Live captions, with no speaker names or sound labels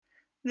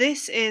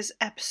This is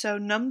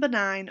episode number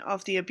 9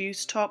 of the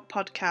Abuse Talk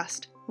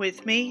podcast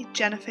with me,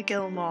 Jennifer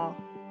Gilmore.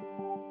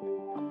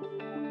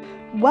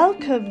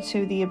 Welcome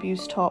to the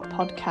Abuse Talk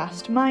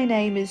podcast. My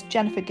name is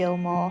Jennifer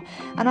Gilmore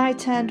and I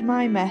turned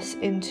my mess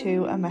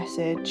into a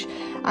message.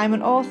 I'm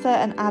an author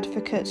and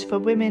advocate for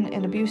women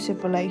in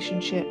abusive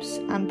relationships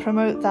and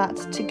promote that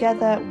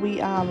together we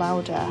are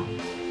louder.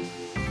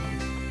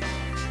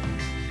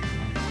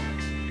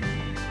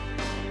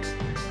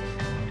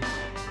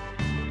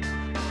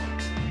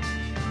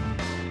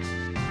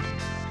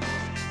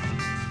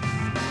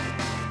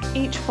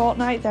 Each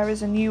fortnight there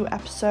is a new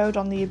episode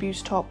on the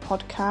Abuse Talk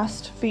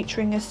podcast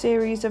featuring a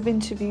series of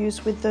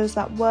interviews with those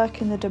that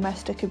work in the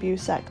domestic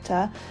abuse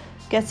sector,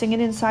 getting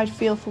an inside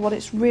feel for what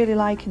it's really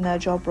like in their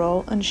job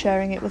role and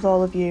sharing it with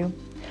all of you.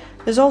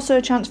 There's also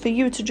a chance for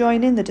you to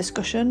join in the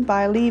discussion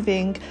by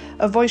leaving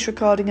a voice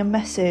recording and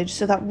message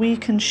so that we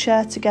can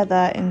share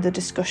together in the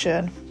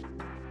discussion.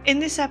 In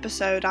this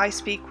episode, I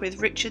speak with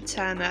Richard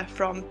Turner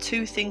from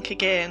To Think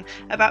Again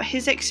about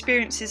his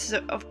experiences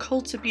of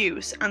cult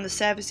abuse and the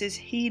services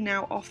he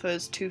now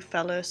offers to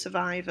fellow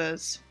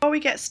survivors. Before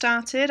we get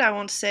started, I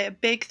want to say a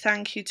big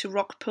thank you to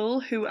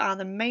Rockpool, who are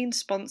the main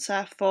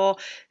sponsor for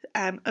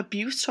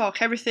Abuse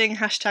Talk, everything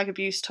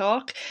 #Abuse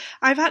Talk.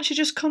 I've actually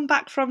just come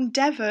back from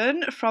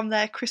Devon from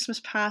their Christmas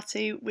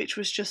party, which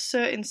was just so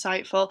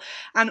insightful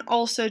and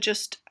also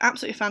just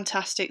absolutely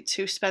fantastic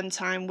to spend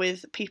time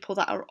with people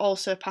that are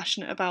also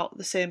passionate about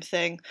the same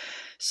thing.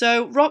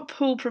 So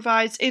Rockpool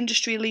provides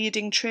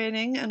industry-leading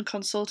training and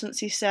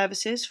consultancy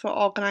services for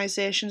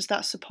organisations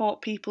that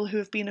support people who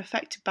have been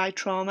affected by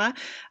trauma,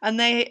 and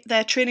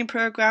their training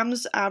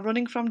programmes are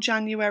running from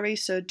January,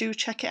 so do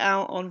check it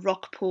out on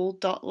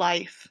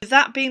rockpool.life. With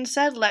that being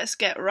said, let's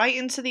get right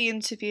into the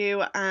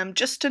interview.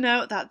 Just to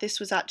note that this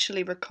was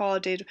actually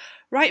recorded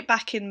right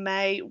back in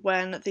May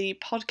when the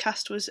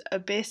podcast was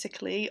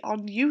basically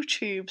on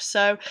YouTube.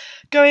 So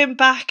going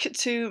back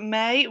to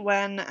May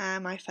when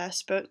I first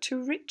spoke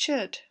to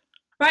Richard.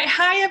 Right,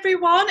 hi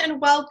everyone and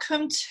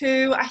welcome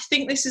to, I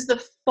think this is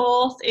the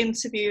 4th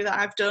interview that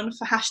I've done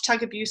for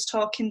 #Abuse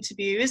Talk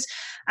interviews,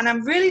 and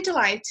I'm really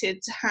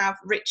delighted to have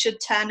Richard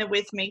Turner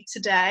with me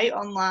today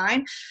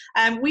online.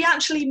 We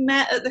actually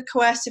met at the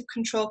Coercive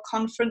Control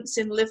Conference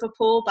in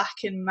Liverpool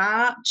back in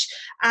March,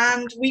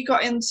 and we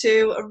got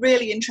into a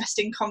really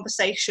interesting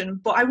conversation,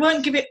 but I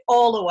won't give it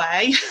all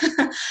away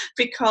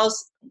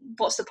because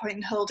what's the point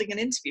in holding an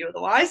interview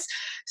otherwise?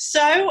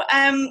 So,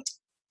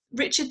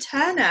 Richard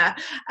Turner,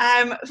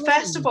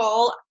 first of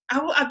all,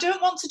 I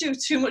don't want to do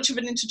too much of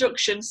an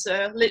introduction,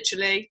 so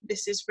literally,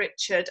 this is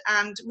Richard.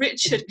 And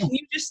Richard, can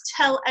you just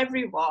tell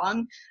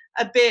everyone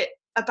a bit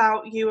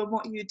about you and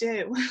what you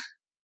do?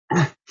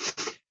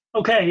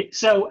 Okay,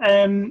 so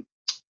I'm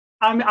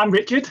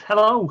Richard.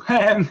 Hello.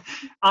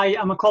 I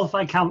am a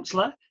qualified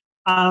counsellor,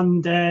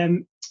 and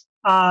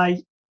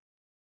I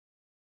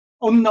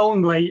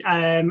unknowingly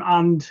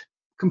and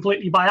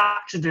completely by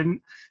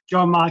accident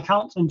during my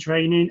counselling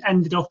training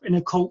ended up in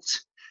a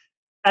cult.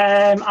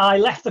 I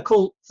left the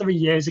cult 3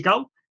 years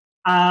ago,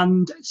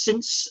 and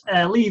since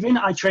leaving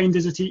I trained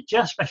as a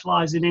teacher,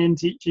 specialising in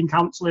teaching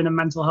counselling and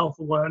mental health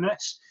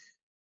awareness,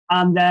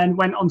 and then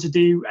went on to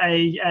do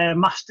a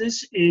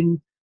master's in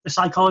the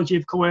psychology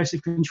of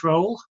coercive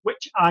control,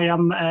 which I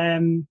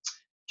am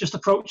just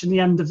approaching the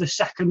end of the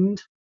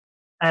second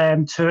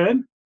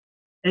term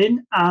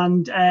in,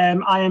 and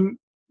I am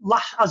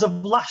as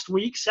of last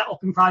week set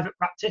up in private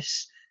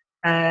practice,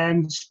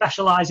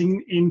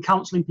 specialising in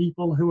counselling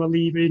people who are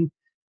leaving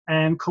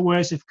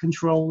coercive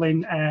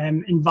controlling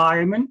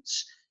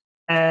environments.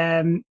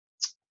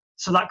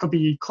 So that could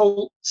be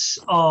cults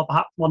or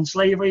perhaps modern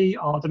slavery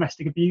or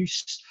domestic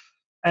abuse.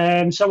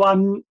 So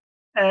I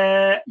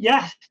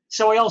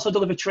also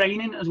deliver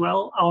training as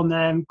well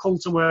on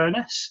cult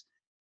awareness,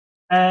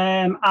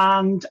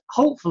 and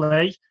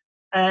hopefully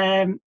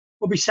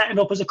we'll be setting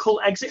up as a cult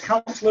exit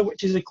counsellor,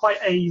 which is quite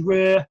a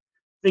rare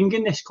thing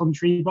in this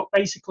country. But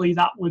basically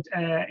that would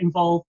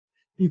involve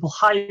people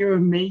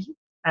hiring me,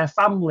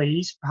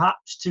 families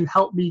perhaps, to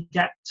help me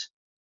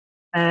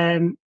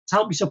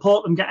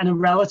support them getting a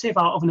relative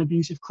out of an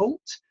abusive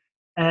cult,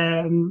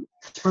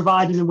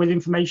 providing them with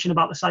information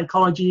about the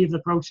psychology of the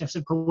process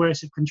of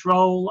coercive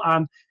control,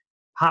 and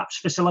perhaps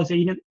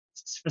facilitating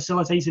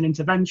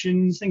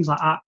interventions, things like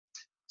that.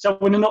 So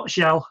in a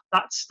nutshell,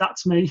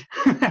 that's me.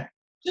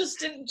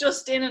 Just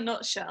in a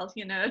nutshell,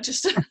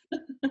 just.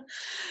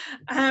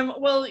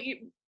 Well,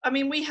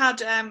 we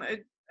had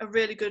a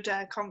really good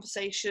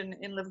conversation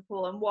in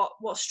Liverpool, and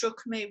what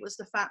struck me was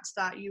the fact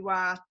that you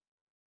are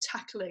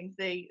tackling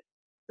the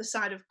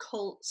side of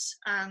cults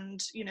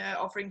and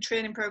offering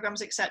training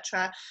programs,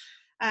 etc.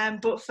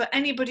 But for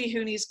anybody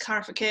who needs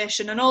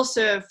clarification, and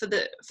also for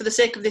the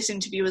sake of this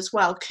interview as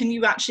well, can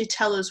you actually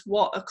tell us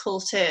what a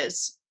cult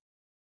is?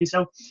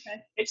 So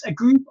it's a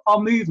group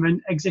or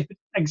movement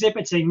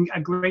exhibiting a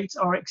great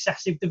or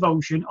excessive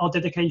devotion or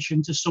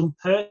dedication to some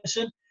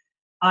person,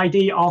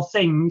 idea or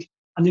thing,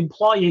 and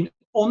employing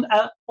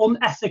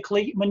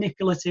unethically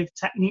manipulative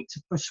techniques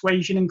of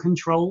persuasion and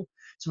control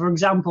So, for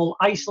example,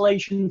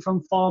 isolation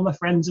from former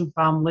friends and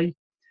family,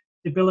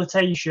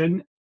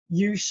 debilitation,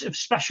 use of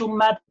special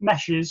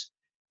measures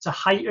to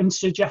heighten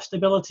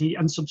suggestibility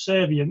and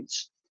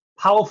subservience,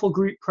 powerful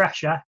group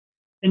pressure,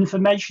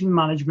 information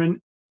management,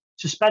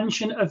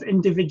 suspension of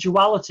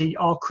individuality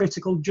or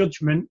critical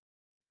judgment,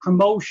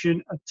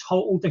 promotion of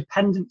total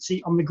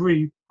dependency on the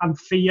group, and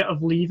fear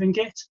of leaving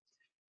it,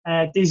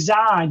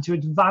 designed to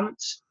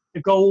advance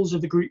the goals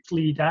of the group's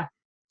leader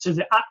to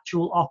the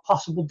actual or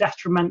possible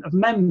detriment of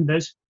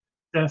members,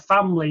 their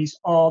families,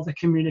 or the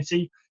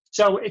community.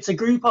 So it's a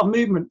group or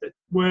movement that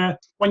where,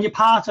 when you're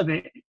part of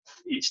it,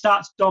 it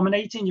starts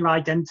dominating your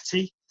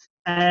identity.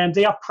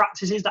 They have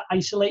practices that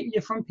isolate you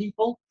from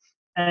people.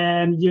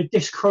 You're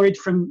discouraged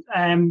from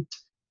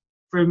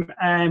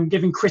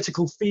giving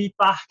critical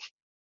feedback.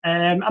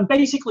 And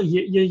basically,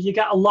 you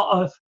get a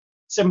lot of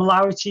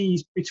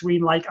similarities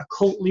between like a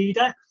cult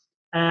leader,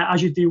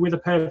 as you do with a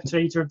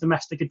perpetrator of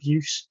domestic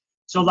abuse.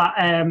 So that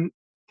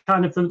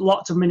kind of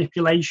lots of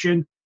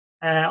manipulation,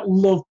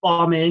 love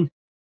bombing,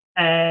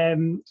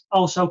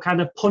 also kind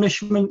of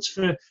punishments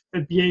for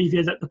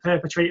behaviour that the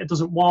perpetrator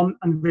doesn't want,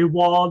 and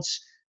rewards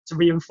to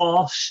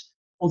reinforce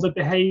other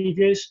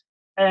behaviours.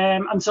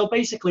 And so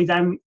basically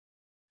then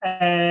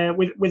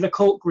with a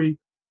cult group,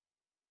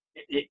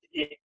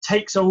 it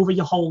takes over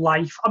your whole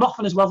life, and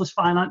often as well as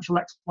financial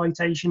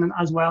exploitation and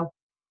as well.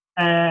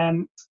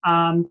 And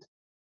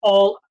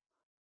all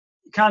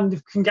kind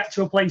of can get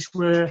to a place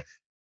where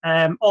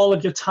all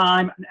of your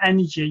time and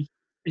energy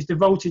is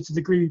devoted to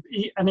the group.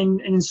 And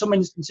in some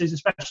instances,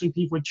 especially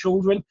people with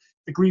children,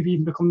 the group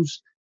even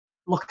becomes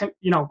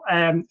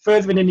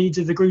furthering the needs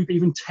of the group,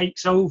 even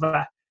takes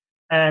over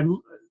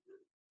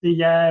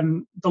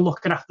the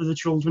looking after the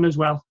children as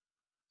well.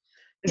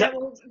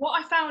 Well,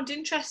 what I found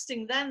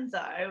interesting then,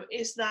 though,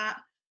 is that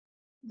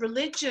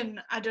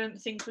religion, I don't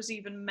think, was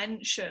even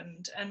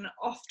mentioned. And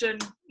often,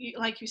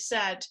 like you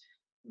said,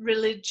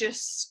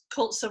 religious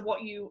cults are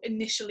what you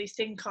initially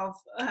think of.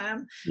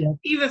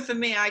 Even for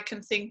me, I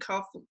can think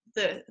of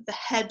the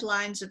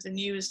headlines of the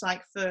news,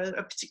 like for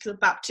a particular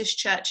Baptist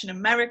church in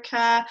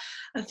America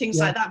and things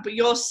like that. But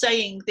you're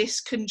saying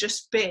this can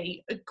just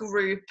be a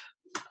group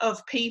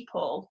of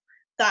people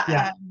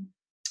that...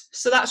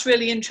 So that's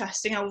really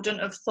interesting. I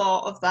wouldn't have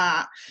thought of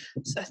that.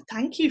 So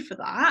thank you for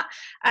that.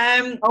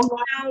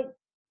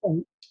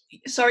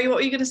 Sorry, what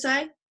were you going to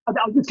say? I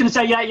was just going to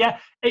say,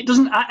 it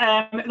doesn't.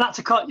 That's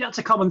a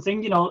common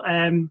thing,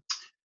 thinking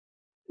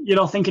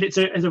it's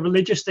a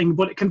religious thing,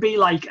 but it can be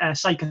like a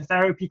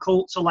psychotherapy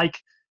cult, so like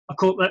a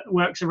cult that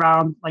works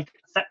around like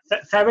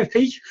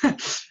therapy,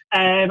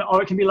 or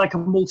it can be like a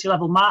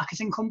multi-level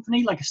marketing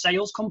company, like a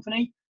sales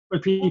company, where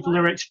people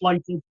are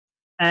exploited.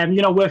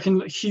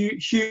 Working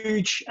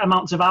huge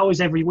amounts of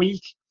hours every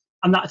week,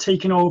 and that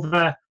taking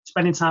over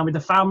spending time with the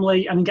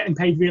family and getting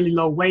paid really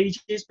low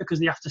wages because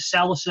they have to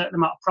sell a certain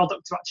amount of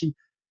product to actually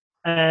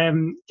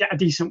get a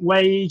decent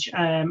wage,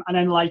 and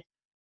then like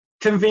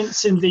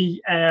convincing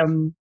the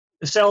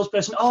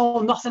salesperson,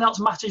 nothing else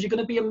matters, you're going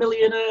to be a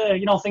millionaire,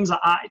 things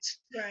like that. It's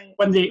right.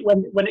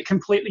 when it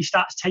completely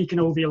starts taking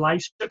over your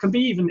life. So it can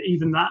be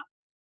even that.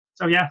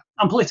 So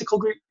and political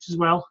groups as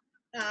well.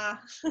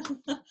 That's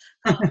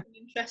an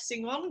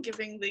interesting one,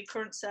 given the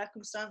current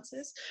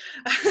circumstances.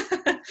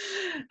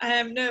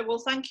 Well,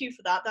 thank you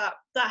for that.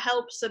 That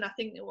helps, and I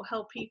think it will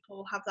help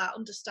people have that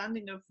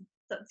understanding of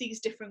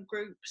these different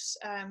groups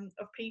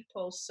of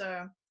people.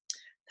 So,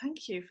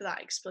 thank you for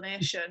that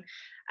explanation.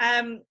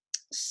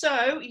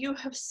 So, you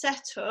have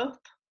set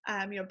up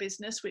your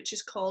business, which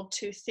is called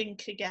To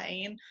Think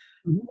Again.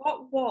 Mm-hmm.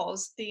 What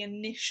was the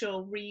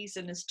initial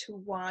reason as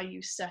to why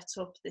you set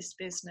up this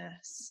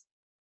business?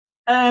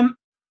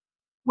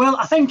 Well,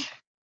 I think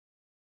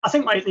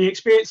like the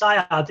experience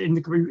I had in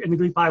the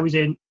group I was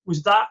in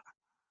was that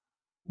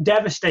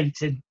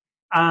devastating,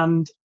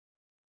 and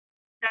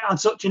it had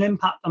such an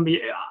impact on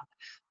me.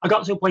 I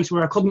got to a place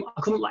where I couldn't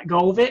let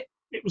go of it.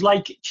 It was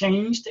like it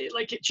changed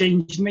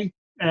me.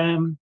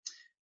 And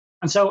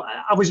so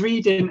I was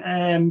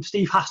reading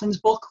Steve Hassan's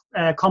book,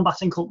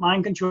 Combating Cult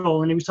Mind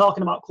Control, and he was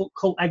talking about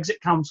cult exit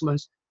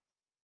counsellors.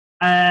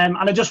 And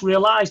I just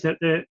realised that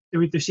there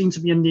seems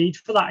to be a need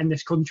for that in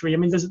this country. I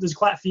mean, there's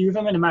quite a few of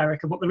them in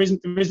America, but there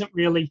isn't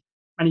really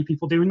many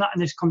people doing that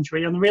in this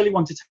country. And I really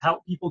wanted to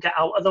help people get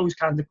out of those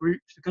kind of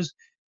groups, because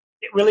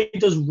it really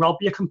does rob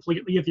you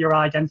completely of your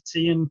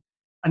identity and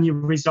your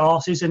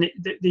resources. And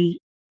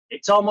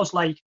it's almost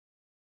like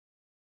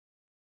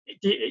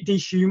it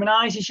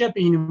dehumanises you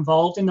being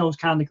involved in those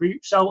kind of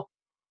groups. So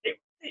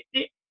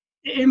it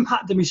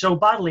impacted me so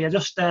badly. I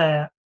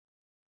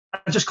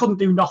just couldn't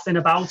do nothing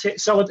about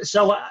it. So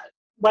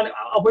when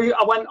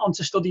I went on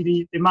to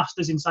study the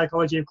Masters in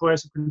Psychology of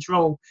Coercive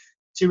Control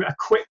to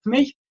equip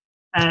me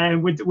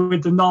with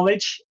the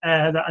knowledge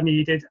that I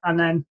needed, and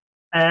then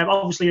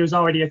obviously I was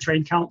already a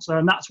trained counsellor,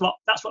 and that's what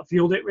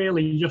fueled it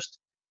really. Just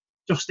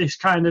this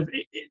kind of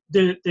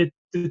the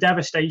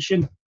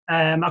devastation.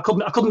 I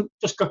couldn't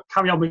just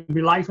carry on with my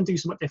life and do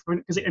something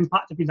different because it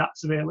impacted me that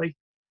severely.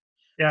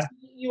 Yeah.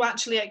 You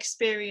actually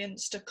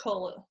experienced a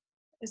cult,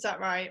 is that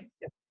right?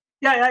 Yeah.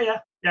 Yeah.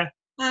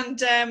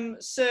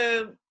 And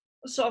so,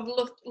 sort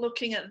of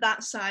looking at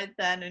that side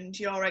then, and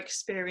your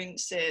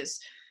experiences,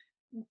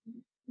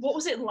 what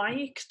was it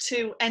like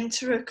to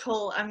enter a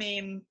cult? I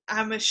mean,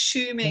 I'm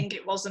assuming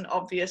it wasn't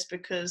obvious,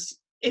 because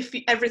if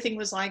everything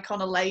was like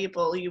on a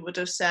label, you would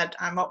have said,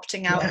 "I'm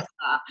opting out of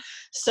that."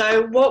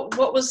 So,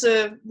 what was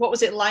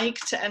it like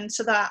to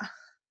enter that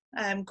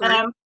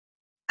group?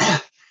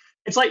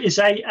 It's like you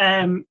say,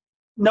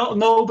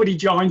 nobody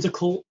joins a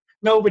cult.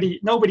 Nobody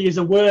is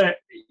aware.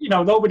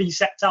 Nobody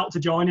sets out to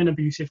join an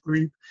abusive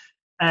group,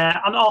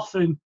 and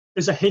often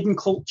there's a hidden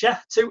culture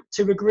to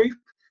a group.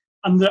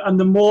 And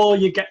the more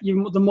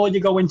the more you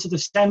go into the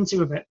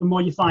center of it, the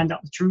more you find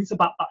out the truth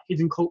about that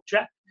hidden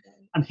culture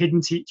and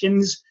hidden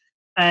teachings.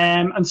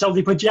 And so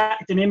they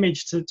project an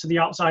image to the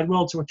outside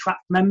world to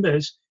attract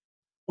members.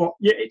 But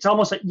it's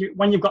almost like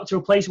when you've got to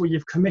a place where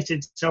you've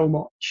committed so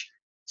much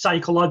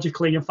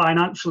psychologically and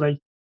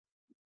financially,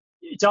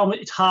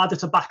 it's harder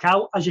to back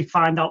out as you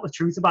find out the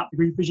truth about the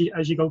group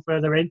as you go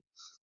further in.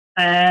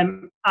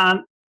 And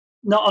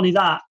not only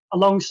that,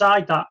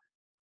 alongside that,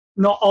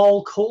 not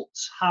all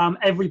cults harm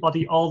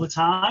everybody all the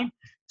time.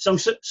 So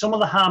some of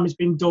the harm has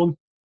been done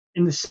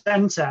in the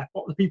centre,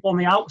 but the people on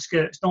the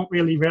outskirts don't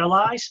really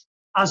realise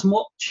as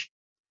much.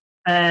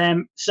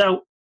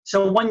 So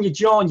when you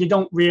join, you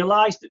don't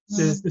realise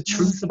the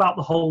truth about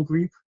the whole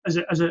group as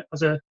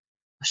a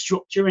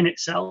structure in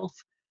itself.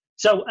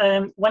 So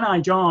when I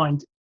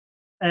joined,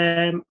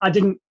 I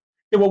didn't.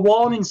 There were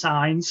warning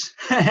signs,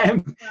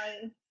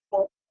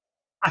 but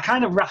I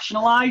kind of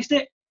rationalised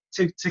it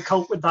to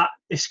cope with that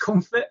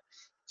discomfort.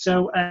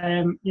 So,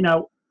 for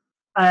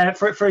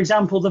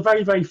example, the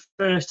very, very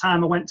first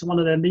time I went to one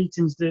of their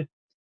meetings, the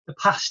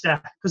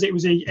pastor, because it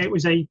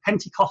was a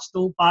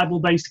Pentecostal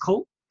Bible-based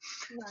cult,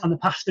 and the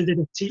pastor did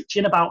a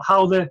teaching about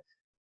how the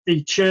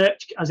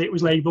church, as it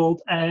was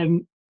labelled,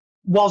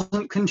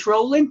 wasn't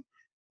controlling,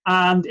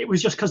 and it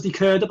was just because they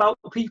cared about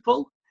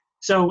people.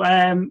 So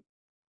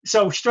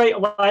straight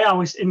away, I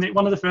was in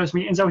one of the first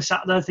meetings. I was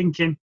sat there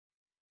thinking,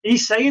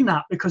 he's saying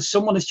that because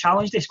someone has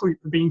challenged this group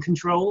for being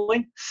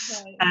controlling.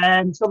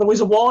 Right. So there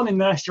was a warning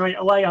there straight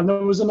away, and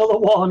there was another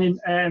warning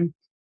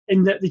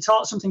in that they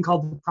taught something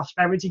called the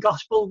prosperity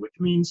gospel, which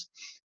means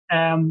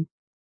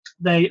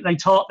they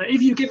taught that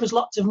if you give us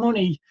lots of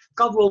money,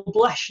 God will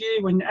bless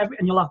you, and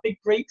you'll have big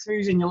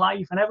breakthroughs in your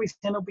life, and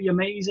everything will be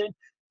amazing.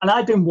 And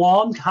I'd been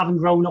warned, having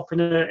grown up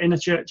in a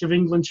Church of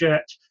England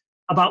church,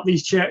 about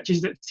these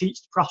churches that teach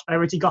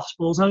prosperity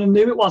gospels, and I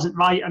knew it wasn't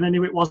right, and I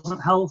knew it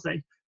wasn't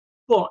healthy.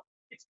 But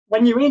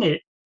when you're in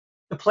it,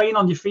 they're playing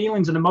on your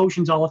feelings and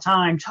emotions all the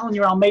time, telling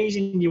you how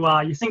amazing you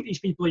are. You think these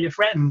people are your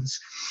friends,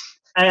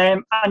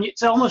 and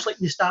it's almost like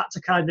you start to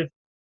kind of,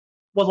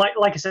 well,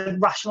 like I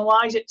said,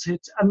 rationalise it,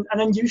 and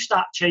then you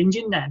start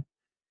changing then.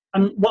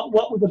 And what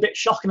was a bit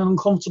shocking and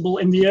uncomfortable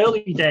in the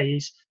early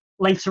days,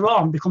 later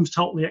on becomes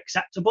totally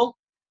acceptable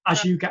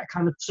as you get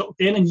kind of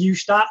sucked in and you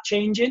start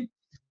changing,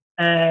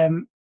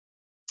 and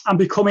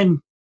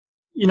becoming,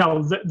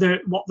 the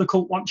what the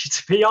cult wants you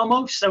to be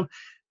almost. So,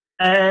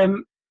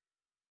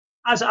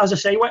 as I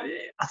say,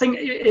 I think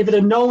if it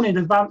had known in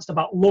advance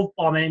about love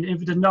bombing,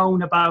 if it had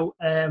known about,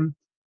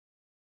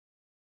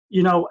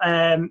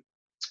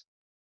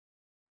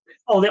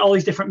 all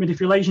these different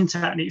manipulation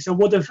techniques, I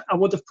would have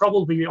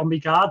probably been on my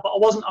guard. But I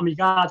wasn't on my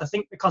guard, I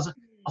think, because I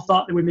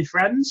thought they were my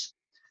friends.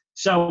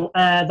 So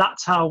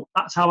that's how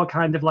I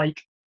kind of like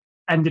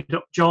ended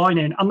up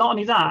joining. And not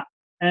only that,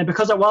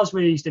 because I was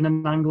raised in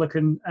an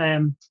Anglican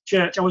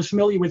church, I was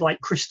familiar with like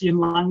Christian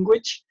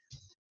language.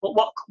 But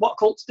what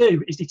cults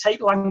do is they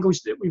take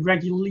language that we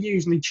regularly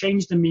use and they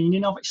change the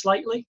meaning of it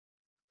slightly.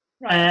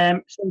 Right.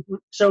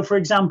 So for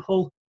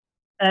example,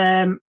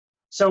 giving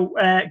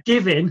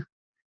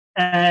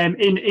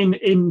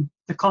in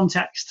the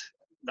context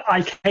that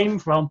I came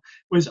from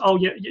was,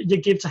 you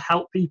give to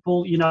help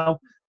people, you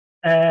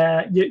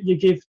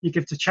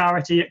give to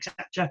charity,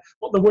 etc.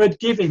 But the word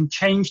giving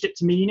changed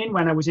its meaning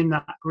when I was in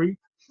that group.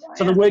 Right.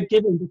 So the word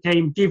giving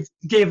became give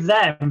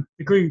them,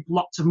 the group,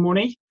 lots of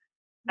money.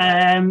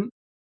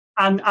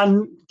 And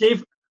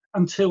give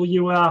until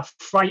you are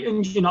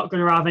frightened you're not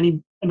going to have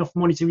enough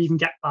money to even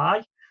get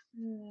by.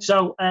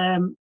 So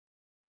when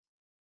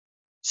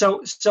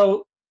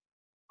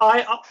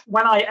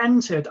I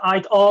entered,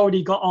 I'd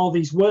already got all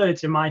these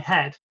words in my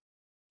head,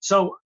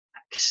 so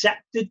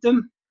accepted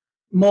them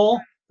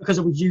more because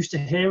I was used to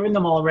hearing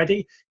them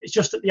already. It's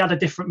just that they had a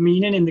different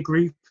meaning in the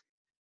group,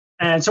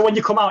 and so when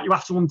you come out, you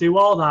have to undo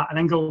all that and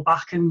then go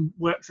back and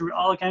work through it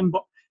all again.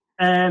 But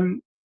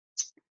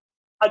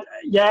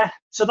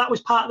so that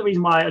was part of the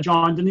reason why I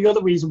joined, and the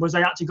other reason was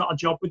I actually got a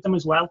job with them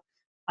as well,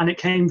 and it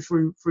came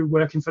through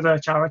working for their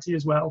charity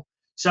as well.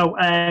 So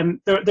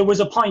there was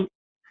a point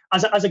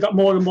as I got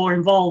more and more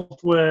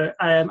involved where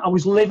I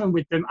was living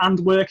with them and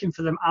working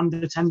for them and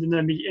attending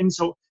their meetings,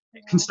 so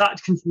it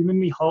started consuming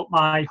me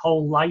my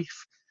whole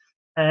life.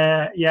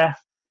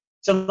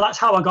 So that's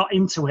how I got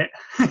into it.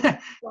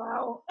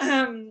 Wow.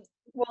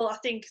 Well, I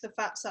think the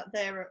fact that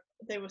they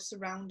were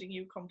surrounding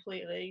you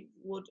completely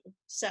would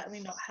certainly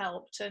not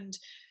helped. And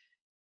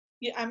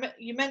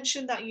you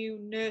mentioned that you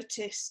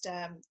noticed,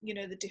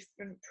 the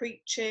different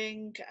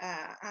preaching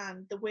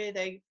and the way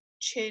they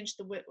changed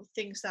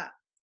things that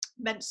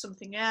meant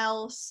something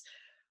else.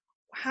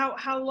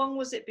 How long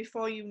was it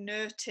before you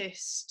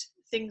noticed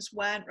things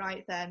weren't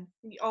right then?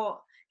 Or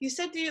you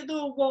said there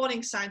were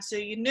warning signs, so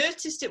you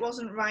noticed it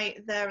wasn't right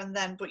there and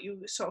then, but you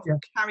sort of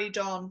carried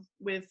on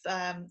with,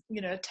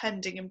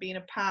 attending and being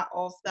a part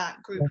of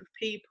that group of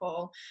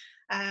people.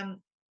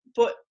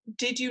 But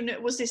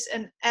was this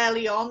an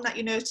early on that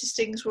you noticed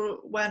things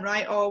weren't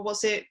right, or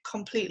was it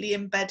completely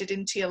embedded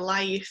into your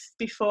life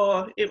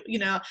before it,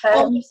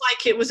 almost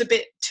like it was a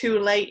bit too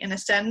late in a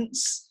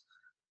sense?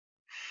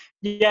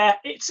 Yeah,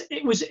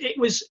 it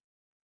was.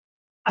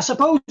 I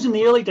suppose in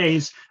the early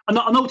days,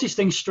 I noticed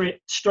things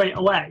straight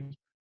away,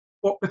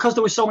 but because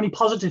there were so many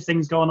positive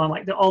things going on,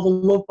 like all the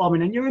love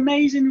bombing, and you're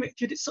amazing,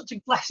 Richard. It's such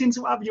a blessing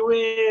to have you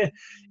here.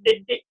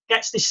 It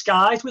gets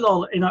disguised with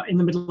all in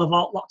the middle of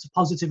lots of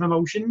positive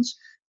emotions,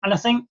 and I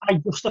think I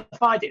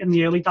justified it in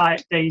the early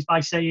days by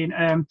saying,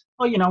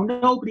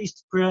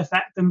 nobody's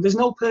perfect, and there's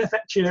no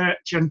perfect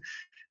church, and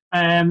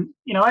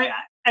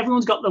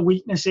everyone's got their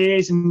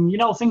weaknesses, and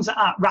things like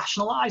that.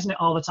 Rationalising it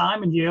all the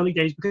time in the early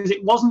days because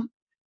it wasn't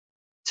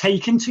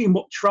taken too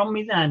much from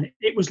me then.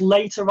 It was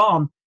later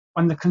on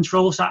when the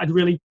control started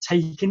really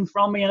taken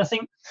from me, and I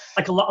think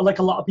like a lot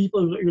of people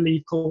who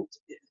leave cult,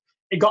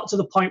 it got to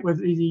the point where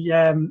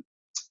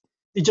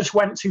they just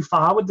went too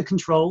far with the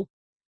control.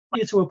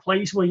 You're to a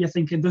place where you're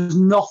thinking there's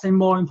nothing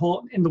more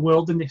important in the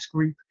world than this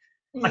group.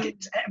 Like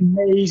it's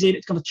amazing,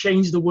 it's going to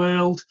change the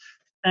world,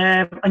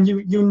 and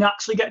you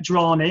naturally get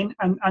drawn in,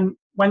 and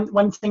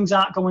when things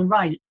aren't going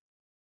right,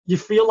 you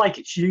feel like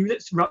it's you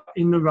that's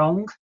in the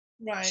wrong.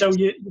 Right. So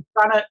you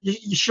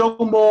show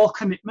more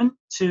commitment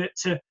to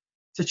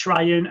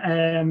try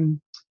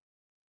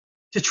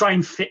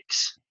and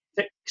fix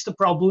the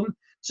problem.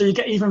 So you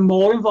get even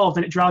more involved,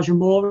 and it drives you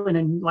more in.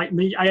 And like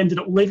me, I ended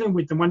up living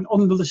with them when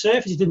under the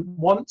surface I didn't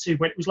want to,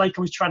 but it was like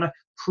I was trying to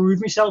prove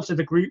myself to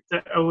the group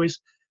that I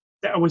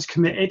was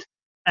committed.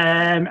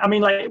 I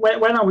mean, like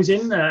when I was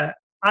in there,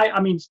 I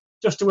mean,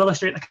 just to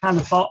illustrate the kind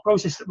of thought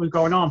process that was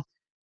going on,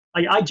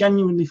 like I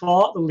genuinely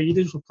thought the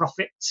leaders were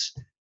prophets,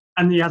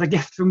 and they had a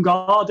gift from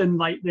God, and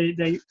like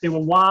they were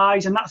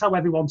wise, and that's how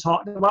everyone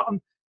talked about them.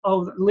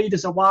 Oh, the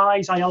leaders are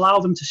wise. I allow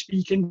them to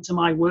speak into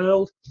my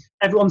world.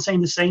 Everyone's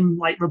saying the same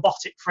like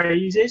robotic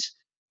phrases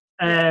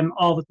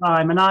all the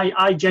time, and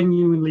I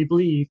genuinely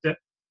believe that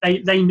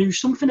they knew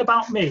something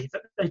about me,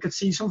 that they could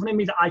see something in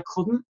me that I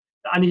couldn't,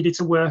 that I needed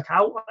to work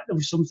out. Like there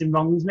was something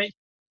wrong with me.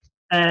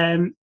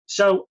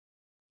 So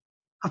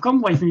I've gone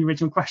away from the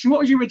original question.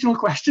 What was your original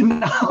question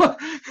now?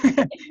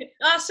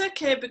 That's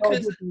okay,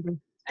 because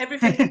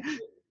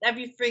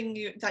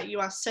everything that you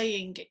are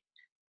saying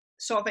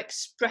sort of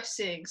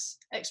expresses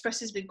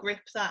the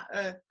grip that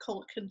a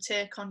cult can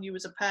take on you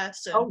as a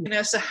person.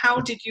 So how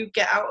did you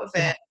get out of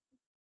it?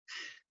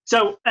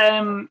 So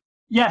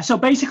so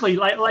basically,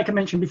 like I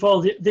mentioned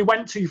before, they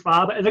went too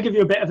far, but if I give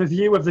you a bit of a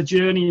view of the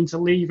journey into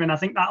leaving, I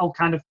think that'll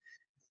kind of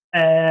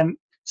I'll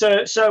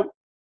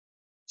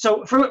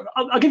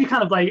give you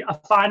kind of like a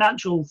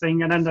financial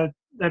thing and then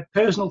the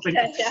personal thing.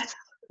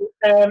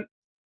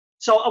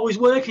 So I was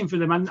working for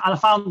them, and I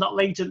found that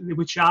later they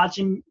were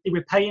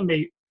paying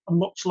me a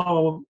much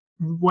lower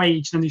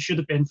wage than they should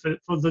have been for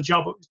the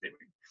job I was doing.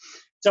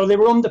 So they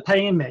were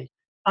underpaying me,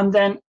 and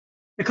then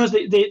because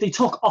they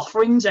took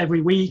offerings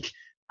every week,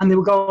 and they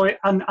were going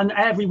and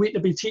every week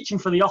they'd be teaching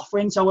for the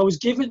offering. So I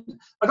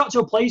got to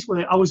a place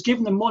where I was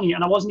giving them money,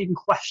 and I wasn't even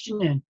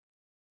questioning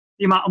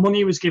the amount of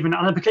money I was given,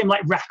 and I became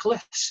like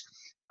reckless.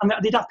 And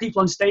they'd have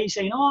people on stage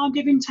saying, "Oh, I'm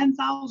giving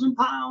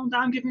 £10,000.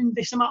 I'm giving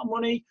this amount of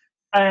money."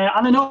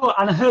 And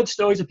I heard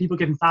stories of people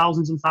giving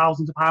thousands and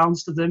thousands of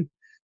pounds to them.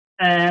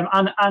 And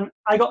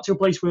I got to a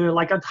place where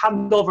like I'd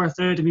hand over a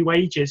third of my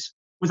wages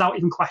without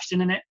even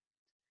questioning it,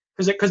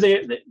 because the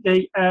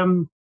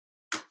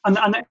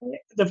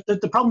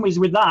problem is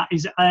with that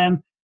is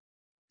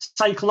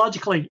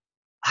psychologically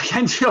I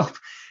ended up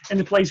in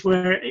a place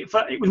where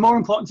it was more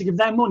important to give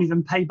them money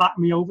than pay back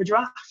my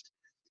overdraft.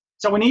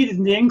 So I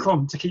needed the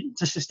income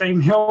to sustain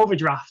my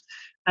overdraft,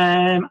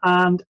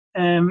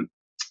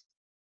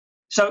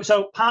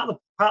 So part of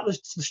the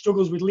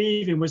struggles with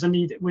leaving was I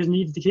needed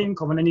the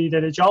income, and I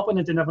needed a job, and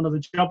I didn't have another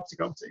job to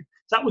go to.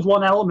 So that was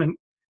one element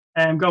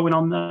going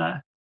on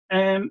there.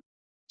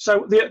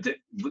 So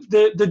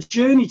the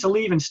journey to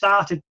leaving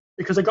started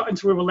because I got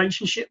into a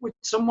relationship with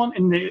someone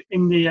in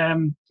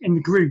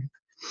the group,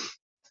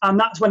 and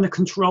that's when the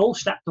control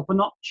stepped up a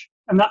notch,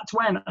 and that's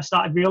when I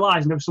started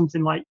realising there was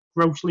something like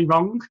grossly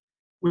wrong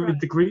with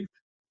the group.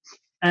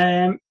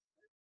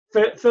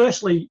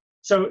 Firstly.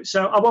 So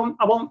I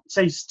won't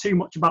say too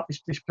much about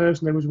this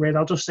person who was weird.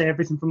 I'll just say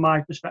everything from my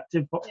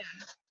perspective. But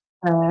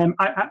when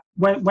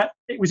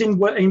it was in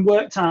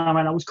work time,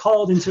 and I was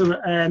called into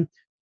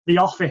the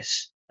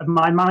office of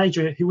my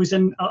manager, who was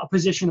in a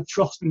position of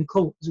trust in the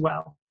cult as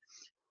well.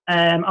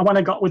 And when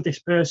I got with this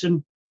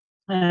person,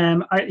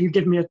 he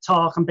gave me a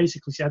talk and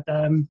basically said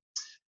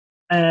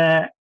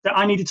that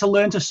I needed to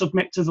learn to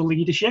submit to the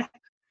leadership,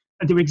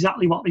 do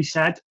exactly what they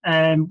said,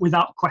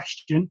 without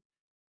question.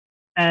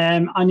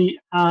 I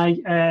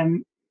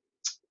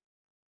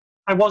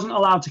wasn't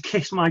allowed to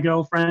kiss my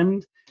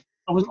girlfriend.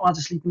 I wasn't allowed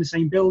to sleep in the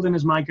same building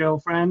as my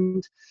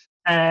girlfriend.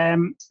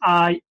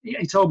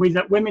 He told me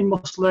that women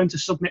must learn to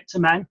submit to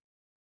men.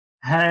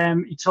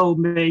 He told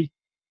me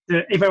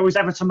that if I was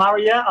ever to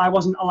marry her, I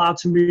wasn't allowed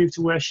to move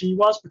to where she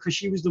was because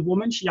she was the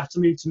woman. She had to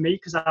move to me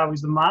because I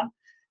was the man.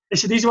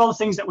 These are all the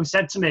things that were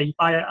said to me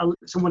by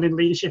someone in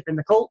leadership in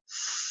the cult.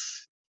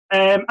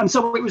 And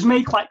so it was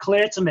made quite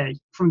clear to me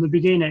from the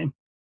beginning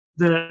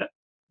that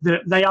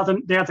they had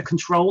the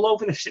control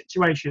over this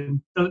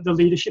situation, the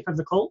leadership of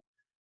the cult,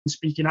 and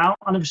speaking out.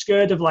 And I was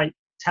scared of like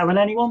telling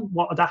anyone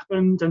what had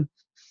happened.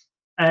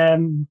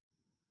 And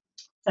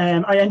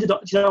I ended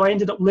up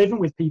living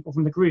with people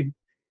from the group.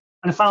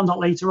 And I found out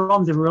later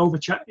on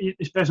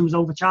this person was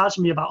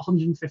overcharging me about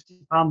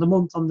 £150 a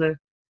month on the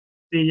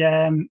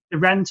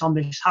rent on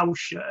this house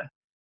share.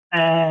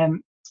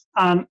 And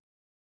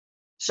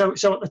so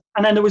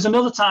and then there was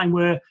another time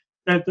where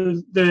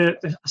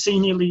the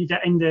senior leader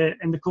in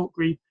the cult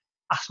group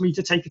asked me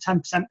to take a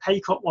 10% pay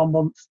cut 1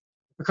 month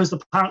because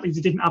apparently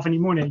they didn't have any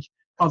money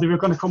or they were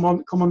going to come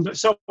under.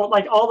 So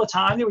like all the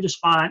time they were just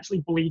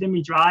financially bleeding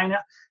me dry. And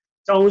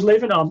so I was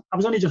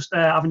only just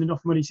having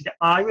enough money to get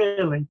by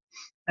really.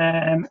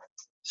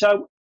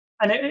 So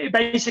and it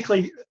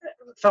basically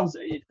felt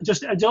I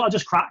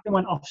just cracked and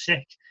went off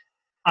sick.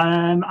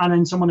 And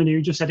then someone I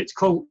knew just said, it's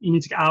cult, you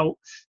need to get out.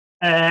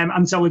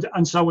 And so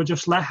I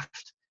just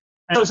left.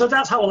 So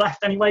that's how I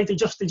left anyway. They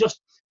just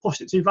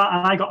pushed it too far,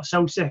 and I got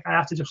so sick I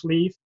had to just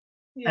leave.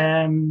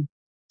 Yeah.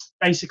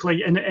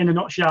 Basically, in a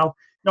nutshell,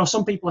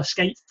 some people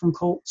escape from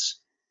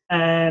cults.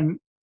 Some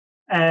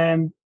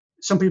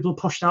people are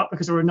pushed out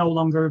because they were no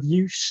longer of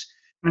use,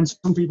 and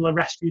some people are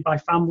rescued by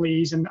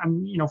families and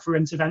for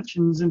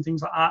interventions and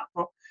things like that.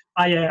 But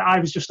I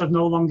was just of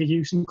no longer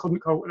use and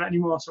couldn't cope with it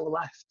anymore, so I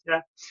left.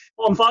 Yeah.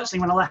 But unfortunately,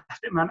 when I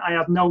left, it meant I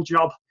had no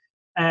job.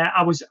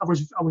 I was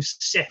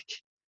sick.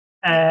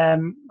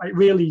 Like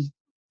really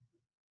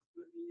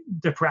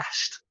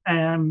depressed.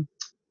 And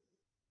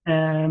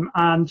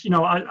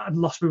I'd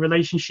lost my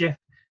relationship.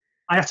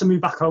 I had to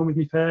move back home with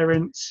my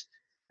parents,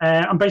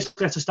 and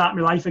basically had to start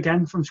my life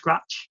again from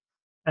scratch.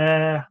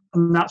 And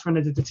that's when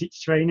I did the teacher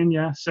training.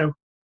 Yeah. So,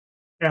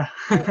 yeah.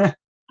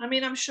 I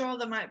mean, I'm sure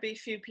there might be a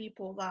few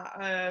people that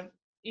are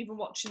even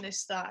watching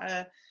this that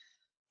are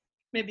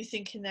maybe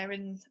thinking they're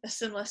in a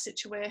similar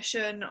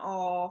situation,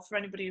 or for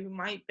anybody who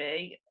might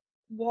be,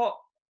 what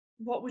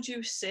would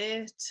you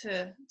say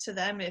to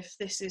them if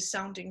this is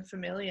sounding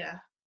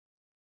familiar?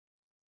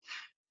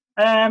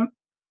 I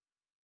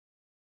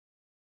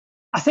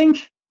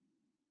think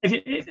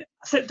there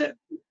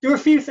are a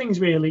few things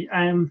really.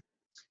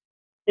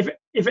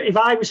 If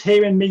I was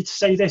hearing me to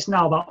say this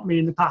now about me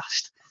in the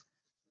past,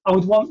 I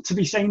would want to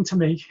be saying to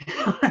me,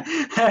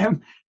 I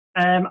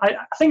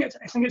think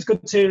it's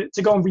good to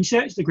go and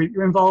research the group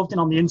you're involved in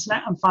on the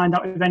internet and find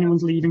out if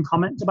anyone's leaving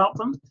comments about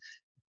them.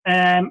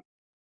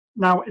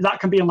 Now that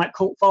can be on like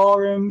cult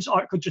forums,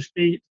 or it could just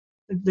be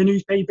the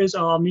newspapers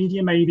or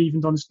media maybe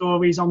even done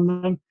stories on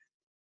them.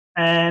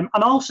 And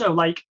also,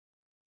 like,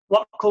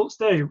 what cults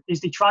do is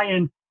they try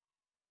and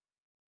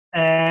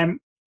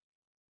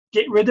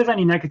get rid of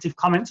any negative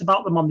comments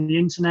about them on the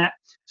internet.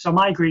 So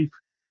my group,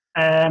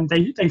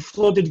 they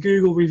flooded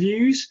Google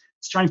reviews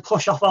to try and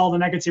push off all the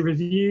negative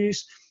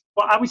reviews.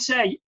 But I would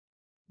say,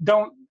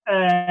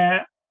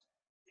 it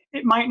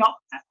might not.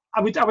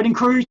 I would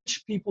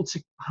encourage people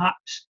to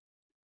perhaps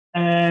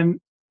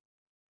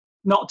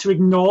not to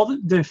ignore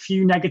the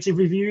few negative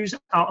reviews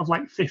out of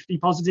like 50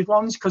 positive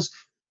ones, because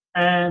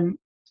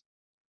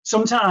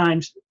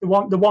sometimes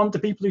the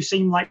people who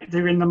seem like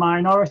they're in the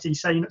minority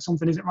saying that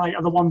something isn't right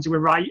are the ones who are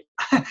right.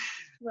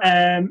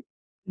 Right.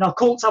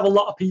 Cults have a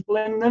lot of people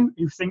in them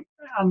who think,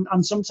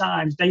 and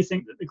sometimes they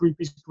think that the group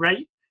is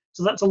great.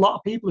 So that's a lot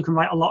of people who can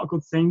write a lot of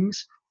good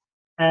things.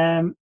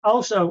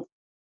 Also,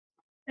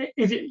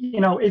 if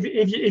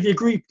your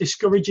group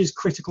discourages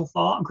critical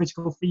thought and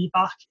critical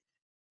feedback,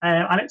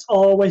 and it's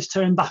always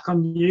turned back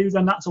on you,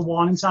 then that's a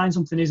warning sign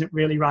something isn't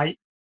really right.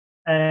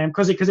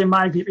 Because in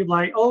my group, people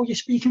are like, oh, you're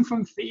speaking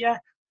from fear,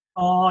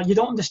 or you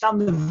don't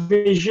understand the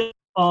vision,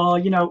 or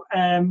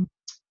the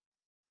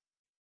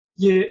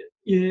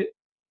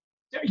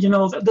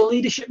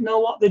leadership know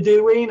what they're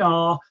doing,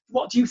 or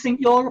what do you think,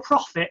 you're a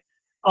prophet,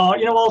 or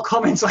all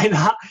comments like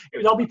that. It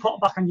would all be put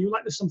back on you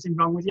like there's something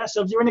wrong with you.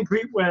 So if you're in a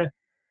group where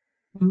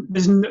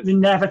they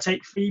never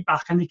take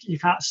feedback and you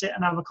can't sit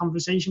and have a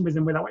conversation with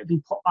them without it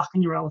being put back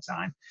on you all the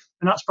time,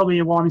 and that's probably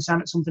a warning sign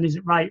that something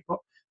isn't right. But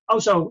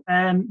also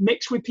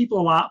mix with people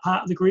who aren't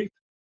part of the group,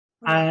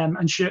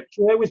 and share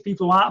with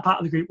people who aren't part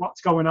of the group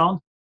what's going on,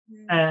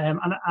 and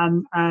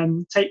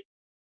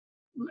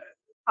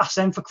ask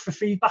them for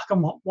feedback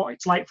on what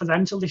it's like for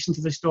them to listen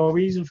to the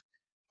stories of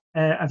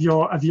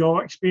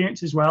your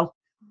experience as well,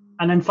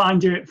 and then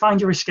find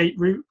your escape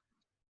route,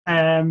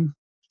 find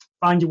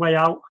your way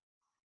out.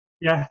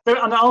 Yeah,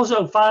 and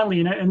also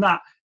finally in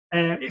that,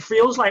 it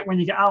feels like when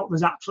you get out,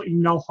 there's absolutely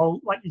no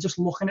hope. Like you're just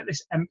looking at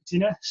this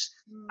emptiness,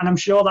 and I'm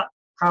sure that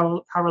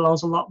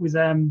parallels a lot with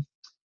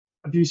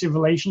abusive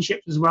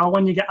relationships as well.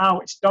 When you get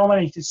out, it's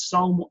dominated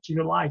so much of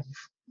your life,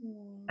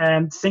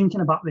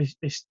 thinking about this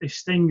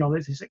thing or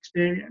this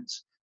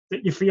experience,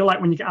 that you feel like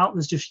when you get out,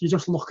 you're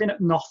just looking at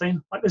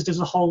nothing. Like there's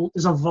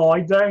a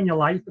void there in your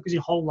life because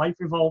your whole life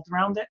revolved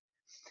around it.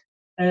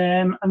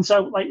 And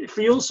so like it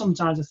feels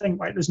sometimes, I think,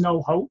 like there's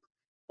no hope,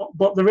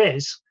 but there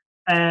is.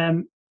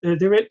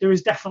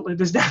 There's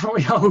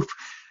definitely hope.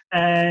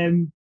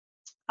 And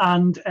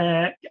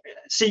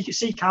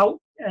seek out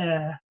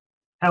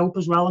help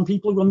as well, and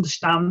people who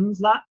understand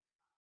that.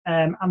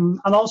 And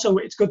also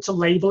it's good to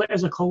label it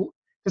as a cult,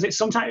 because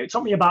it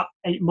took me about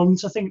 8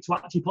 months, I think, to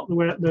actually put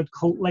the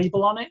cult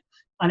label on it.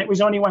 And it was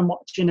only when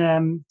watching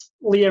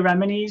Leah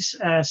Remini's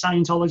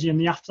Scientology and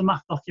the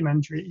Aftermath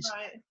documentaries,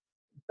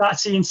 started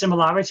seeing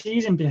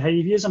similarities in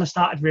behaviours, and I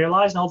started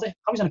realising, I was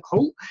in a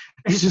cult.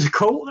 This is a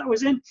cult that I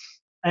was in.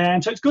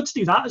 So it's good to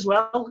do that as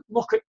well.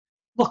 Look at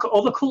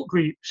other cult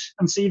groups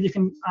and see if you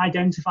can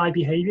identify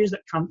behaviours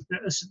that are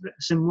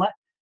similar.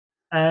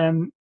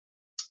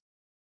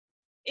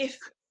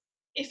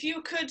 If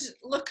you could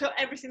look at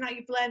everything that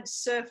you've learned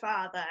so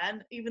far,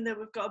 then, even though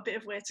we've got a bit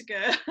of way to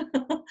go,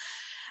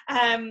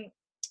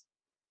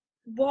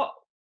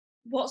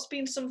 what's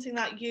been something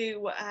that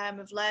you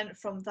have learned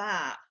from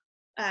that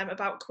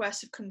about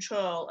coercive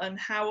control, and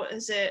how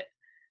has it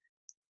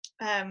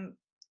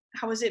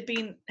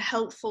been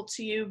helpful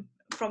to you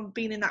from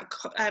being in that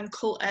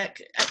cult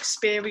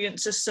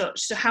experience as such?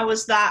 So how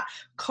has that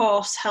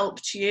course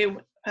helped you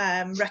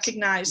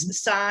recognise the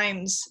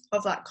signs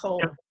of that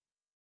cult?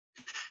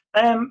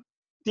 I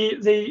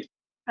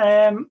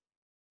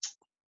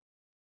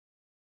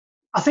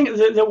think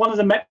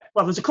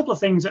there's a couple of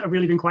things that have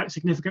really been quite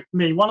significant for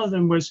me. One of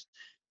them was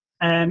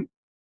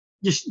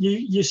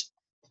you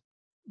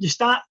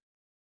start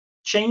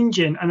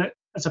changing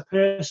as a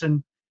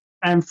person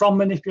from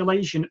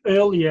manipulation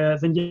earlier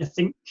than you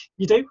think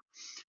you do.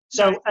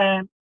 So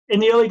in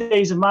the early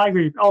days of my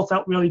group, it all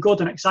felt really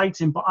good and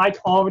exciting, but I'd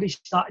already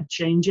started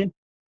changing,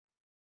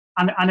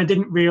 and I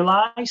didn't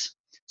realise.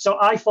 So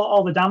I thought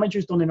all the damage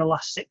was done in the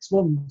last 6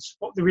 months,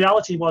 but the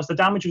reality was the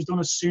damage was done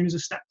as soon as I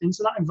stepped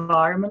into that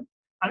environment,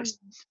 and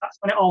that's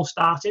when it all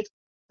started.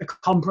 The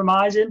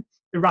compromising,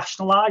 the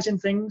rationalising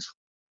things.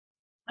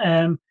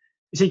 You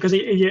see, because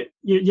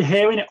you're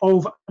hearing it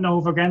over and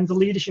over again. The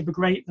leadership are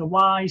great, they're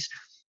wise.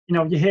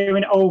 You're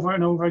hearing it over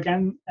and over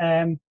again.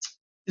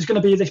 There's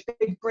going to be this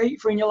big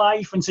breakthrough in your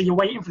life, and so you're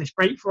waiting for this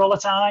breakthrough all the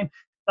time.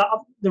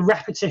 The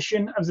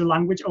repetition of the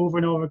language over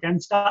and over again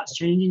starts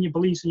changing your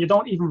beliefs, and you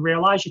don't even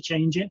realise you're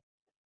changing.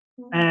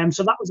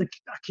 So that was a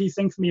key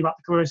thing for me about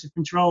the coercive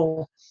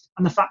control,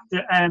 and the fact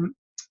that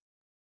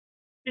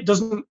it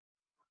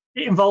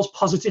involves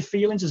positive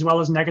feelings as well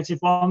as negative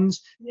ones.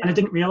 And I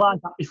didn't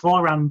realise that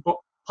beforehand, but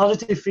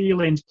positive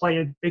feelings play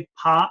a big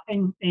part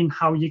in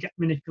how you get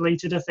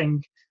manipulated, I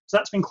think. So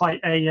that's been quite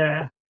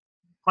an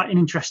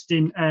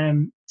interesting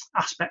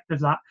aspect of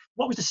that.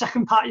 What was the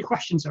second part of your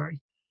question, sorry?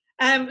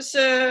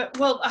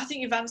 Well, I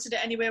think you've answered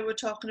it anyway. We're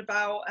talking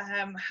about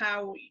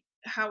how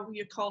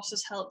your course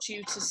has helped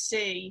you to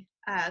see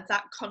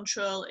that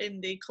control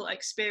in the cult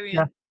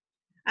experience.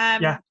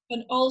 And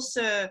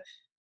also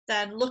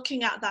then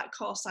looking at that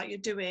course that you're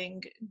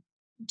doing,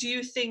 do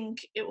you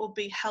think it will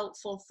be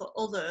helpful for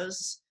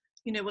others?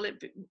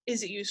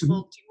 Is it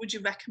useful? Would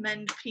you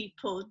recommend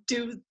people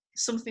do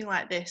something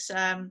like this?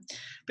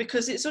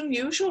 Because it's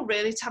unusual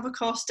really to have a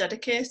course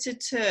dedicated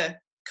to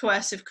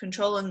coercive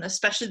control, and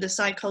especially the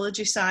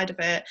psychology side of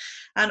it.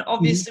 And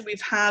obviously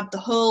we've had the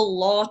whole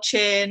law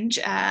change,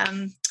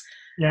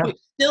 which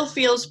still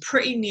feels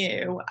pretty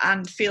new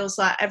and feels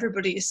like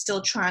everybody is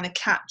still trying to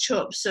catch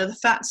up. So the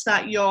fact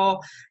that you're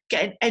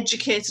getting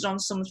educated on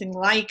something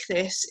like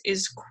this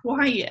is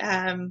quite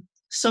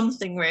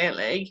something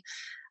really,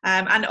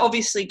 and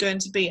obviously going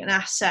to be an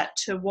asset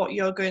to what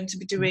you're going to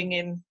be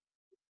doing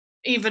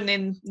even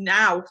in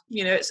now,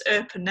 it's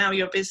open now,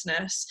 your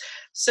business.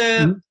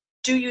 So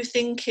do you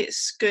think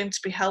it's going to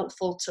be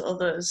helpful to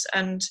others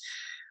and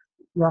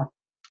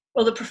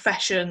other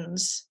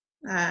professions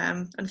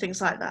and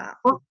things like that?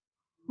 Well,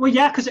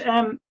 yeah, because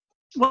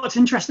what's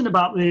interesting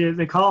about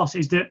the course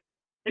is that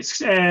it's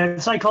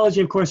psychology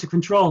of coercive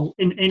control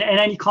in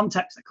any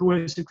context that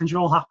coercive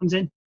control happens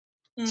in.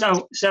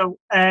 So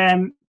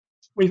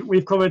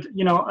we've covered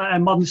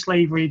modern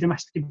slavery,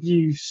 domestic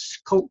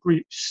abuse, cult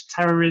groups,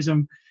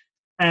 terrorism,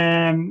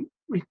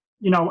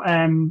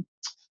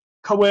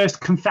 coerced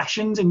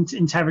confessions and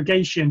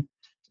interrogation,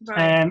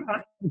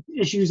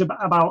 issues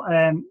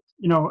about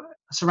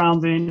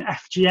surrounding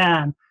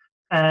FGM,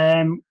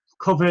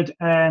 covered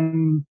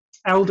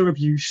elder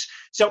abuse.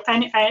 So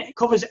it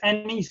covers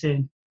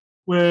anything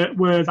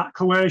where that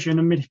coercion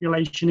and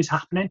manipulation is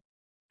happening.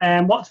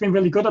 And what's been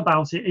really good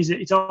about it is that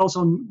it's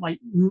also like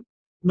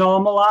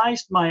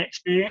normalized my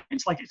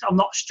experience. Like I'm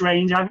not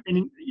strange. I haven't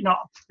been,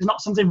 there's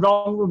not something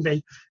wrong with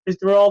me.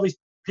 There are all these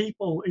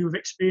people who have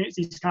experienced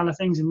these kind of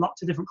things in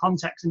lots of different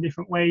contexts and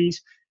different ways.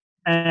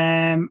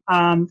 and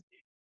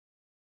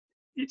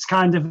it's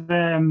kind of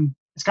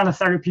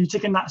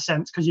therapeutic in that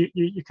sense because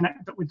you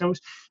connect up with those.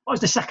 What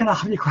was the second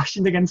half of your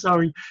question again?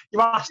 Sorry,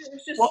 you asked. It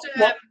was just,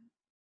 what?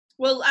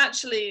 Well,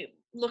 actually,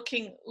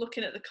 looking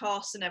at the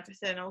course and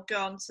everything, I'll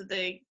go on to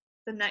the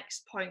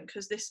next point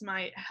because this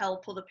might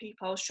help other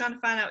people. I was trying to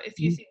find out if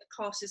you think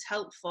the course is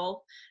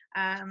helpful,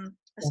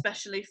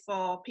 especially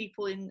for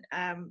people in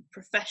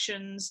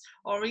professions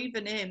or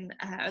even in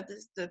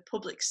the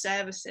public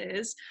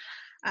services.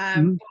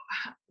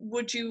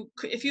 Would you,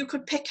 if you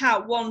could pick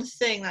out one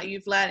thing that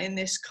you've learned in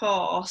this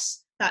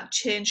course that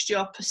changed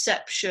your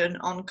perception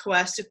on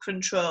coercive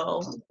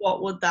control,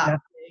 what would that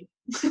be?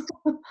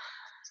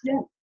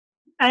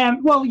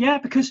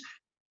 Because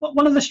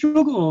one of the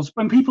struggles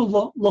when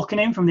people looking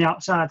in from the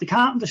outside, they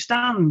can't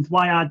understand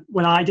why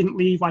I didn't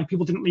leave, why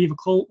people didn't leave a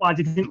cult, why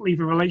they didn't leave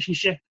a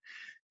relationship.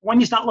 When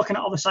you start looking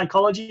at all the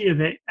psychology of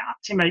it, it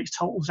actually makes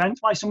total sense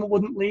why someone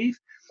wouldn't leave.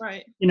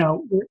 Right.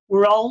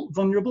 We're all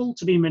vulnerable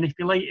to being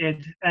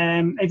manipulated.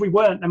 If we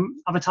weren't,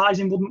 then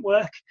advertising wouldn't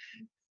work.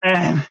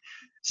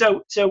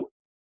 So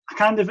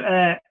kind of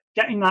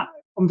getting that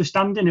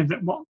understanding of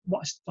that, what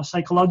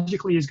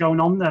psychologically is going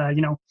on there,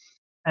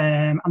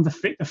 and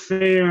the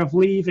fear of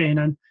leaving,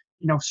 and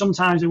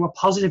sometimes there were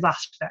positive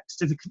aspects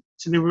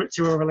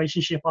to a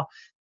relationship, or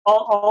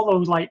all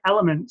those like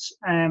elements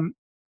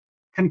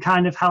can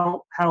kind of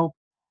help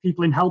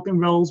people in helping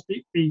roles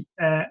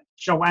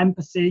show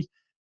empathy,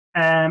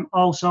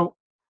 also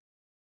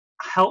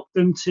help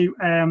them to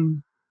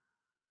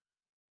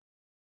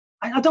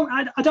I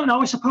don't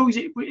know, I suppose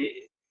you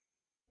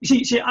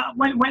see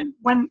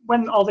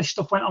when all this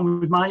stuff went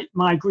on with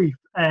my group,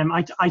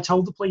 I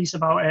told the police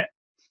about it,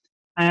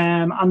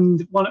 and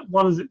one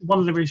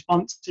of the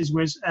responses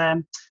was,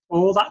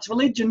 "Oh, that's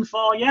religion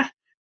for you,"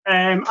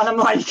 and I'm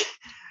like,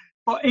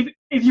 but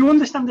if you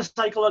understand the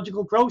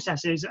psychological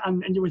processes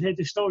and you would hear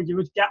the story, you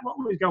would get what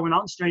was going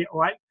on straight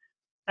away,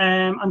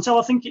 and so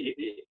I think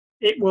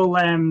it will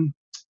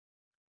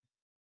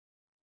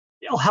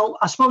it'll help.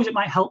 I suppose it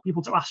might help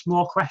people to ask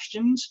more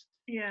questions.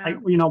 Yeah. Like,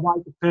 why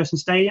the person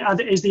staying?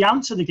 Is the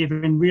answer they're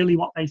giving really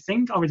what they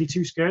think, or are they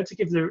too scared to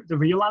give the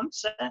real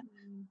answer?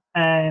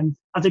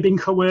 Have they been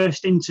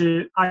coerced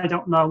into, I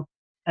don't know,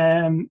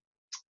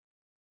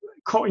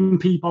 cutting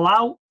people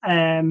out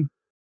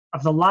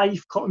of the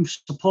life, cutting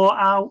support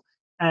out?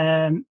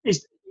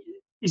 Is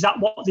that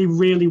what they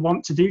really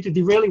want to do? Did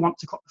they really want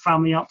to cut the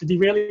family out? Did they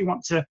really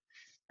want to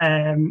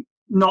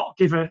not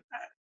give a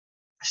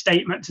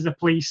statement to the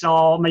police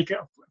or make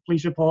a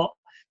police report?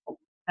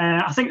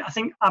 I think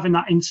having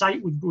that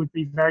insight would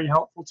be very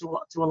helpful to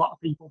a lot of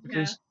people,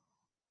 because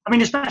I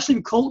mean, especially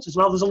in cults as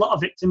well, there's a lot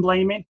of victim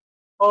blaming.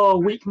 Oh,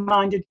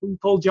 weak-minded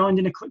people joined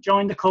a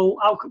cult.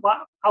 How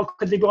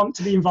could they want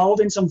to be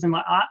involved in something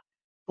like that?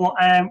 But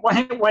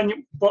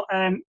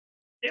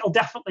it'll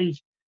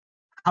definitely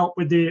help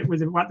with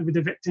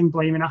the victim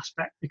blaming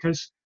aspect,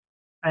 because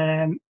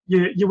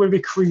you were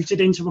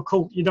recruited into a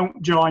cult. You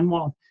don't join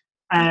one,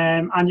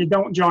 and you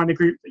don't join a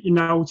group that you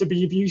know to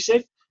be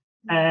abusive.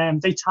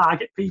 They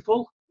target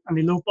people and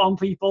they love bomb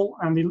people,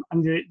 and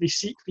they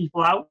seek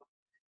people out,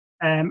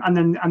 and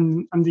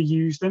they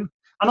use them.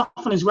 And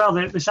often as well,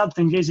 the sad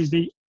thing is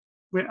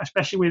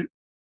especially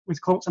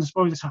with cults, and I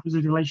suppose this happens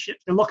with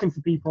relationships, they're looking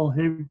for people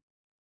who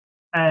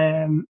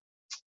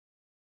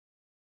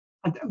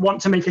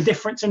want to make a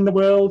difference in the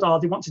world, or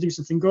they want to do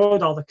something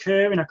good, or they're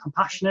caring or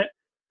compassionate,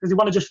 because they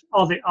want to just,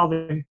 or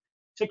they're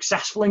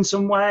successful in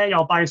some way,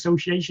 or by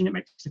association it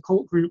makes the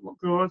cult group look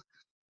good.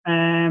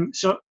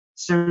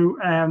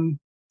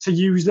 To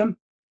use them,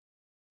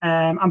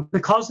 and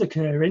because they're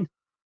caring,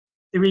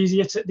 they're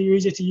easier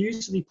to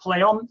use. So they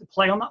play on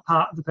that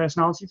part of the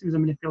personality through the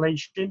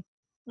manipulation.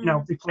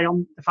 They play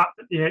on the fact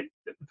that the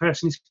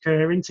person is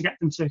caring to get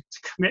them to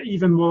commit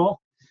even more.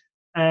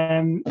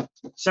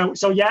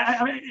 So yeah,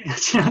 I mean,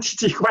 to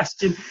answer your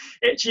question,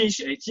 it's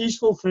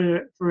useful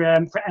for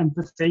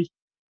empathy,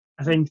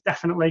 I think,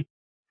 definitely.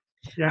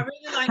 Yeah.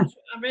 I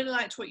really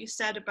liked what you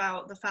said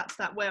about the fact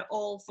that we're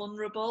all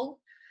vulnerable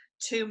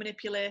to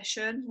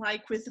manipulation,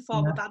 like with the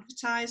form of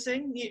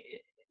advertising.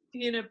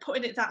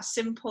 Putting it that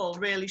simple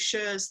really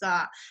shows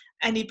that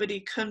anybody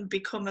can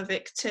become a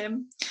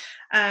victim.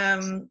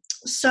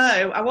 So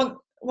I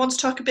want to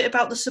talk a bit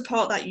about the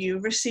support that you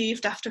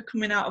received after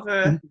coming out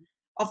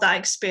of that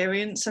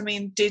experience. I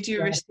mean, did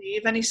you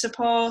receive any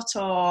support,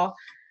 or?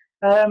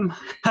 Well,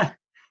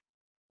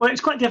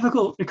 it's quite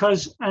difficult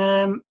because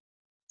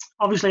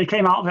obviously I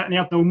came out of it and I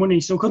had no money,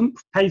 so I couldn't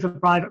pay for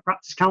private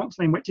practice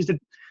counselling, which is the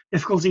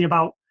difficulty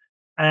about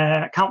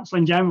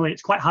counselling generally.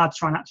 It's quite hard to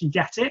try and actually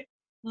get it.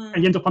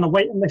 And you end up on a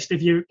waiting list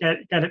if you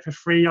get it for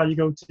free, or you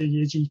go to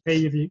your GP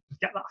if you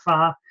get that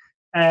far.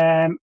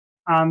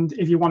 And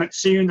if you want it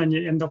soon, then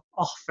you end up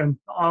off and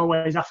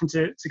always having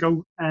to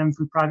go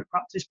through private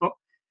practice. But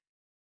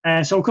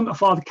so I couldn't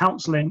afford the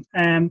counselling.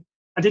 I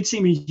did see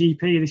my GP.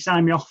 They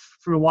signed me off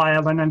for a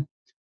while, and then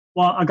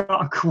I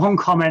got one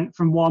comment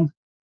from one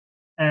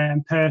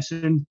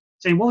person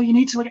saying, "Well, you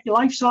need to get your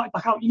life sorted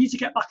back out. You need to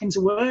get back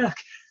into work."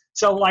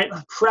 So like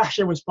the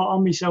pressure was put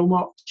on me so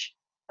much.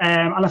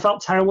 And I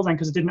felt terrible then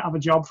because I didn't have a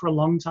job for a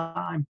long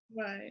time.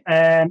 Right.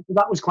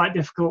 That was quite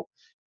difficult.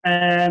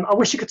 I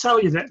wish I could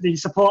tell you that the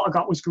support I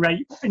got was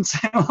great, but in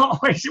a lot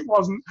of ways it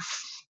wasn't.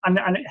 And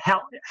it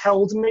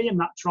held me in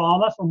that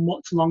trauma for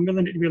much longer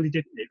than it really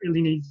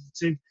needed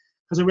to,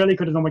 because I really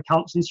could have done with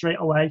counselling straight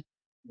away.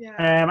 Yeah.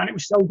 And it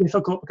was so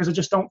difficult because I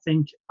just don't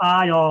think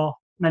I or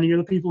many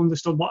other people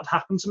understood what had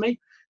happened to me.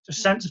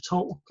 Just sense of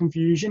total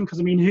confusion, because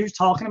I mean, who's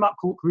talking about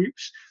cult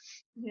groups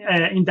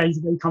in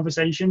day-to-day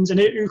conversations, and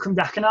who can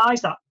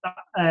recognise that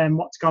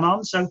what's gone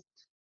on? So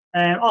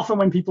often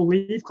when people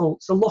leave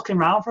cults, they're looking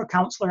around for a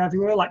counsellor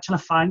everywhere, like trying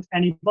to find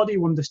anybody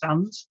who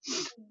understands.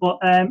 But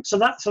so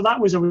that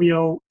was a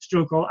real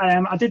struggle.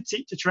 I did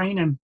teacher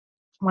training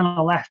when I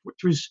left,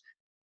 which was,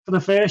 for the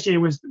first year,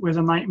 was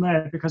a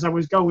nightmare, because I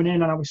was going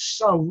in and I was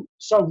so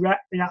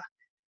wrecked. I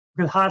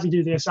could hardly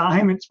do the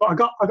assignments, but I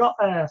got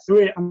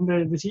through it, and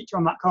the teacher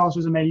on that course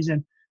was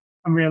amazing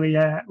and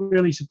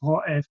really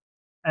supportive.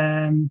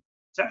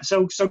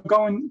 So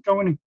going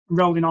and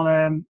enrolling on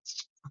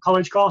a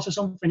college course or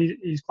something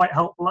is quite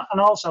helpful,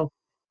 and also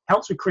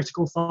helps with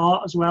critical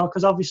thought as well,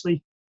 because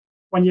obviously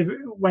when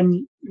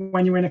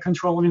you're in a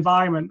controlled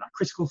environment, that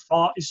critical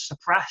thought is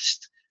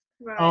suppressed,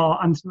 right.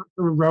 And starts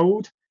to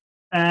erode.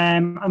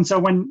 And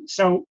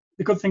so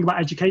the good thing about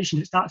education,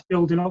 it starts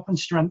building up and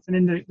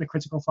strengthening the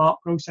critical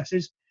thought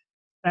processes.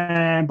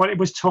 But it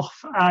was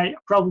tough. I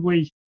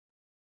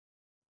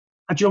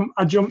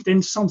jumped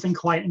into something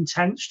quite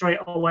intense straight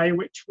away,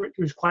 which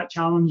was quite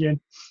challenging.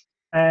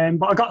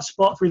 But I got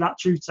support through that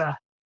tutor.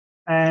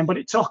 But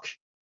it took.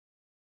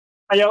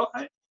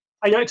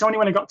 It's only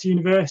when I got to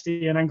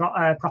university and then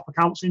got proper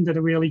counselling did I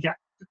really get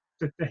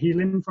the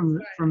healing from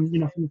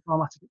the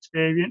traumatic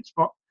experience.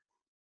 But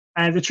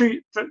the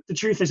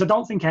truth is, I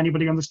don't think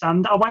anybody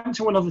understands. I went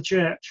to another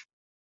church,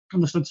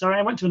 and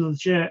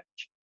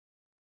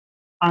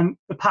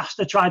the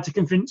pastor tried to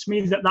convince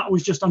me that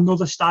was just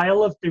another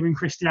style of doing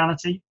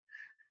Christianity.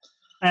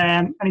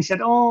 And he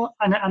said, "Oh,"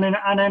 and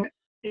then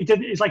he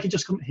did. It's like he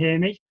just couldn't hear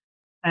me.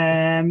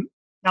 Now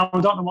I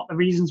don't know what the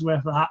reasons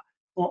were for that,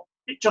 but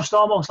it just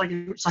almost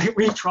it's like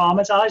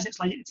re-traumatized.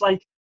 It's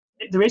like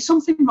there is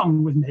something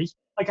wrong with me.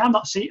 Like I'm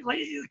not seeing, like,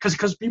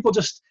 because people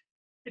just,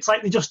 it's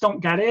like they just don't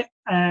get it,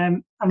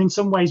 and in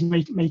some ways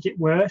make it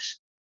worse.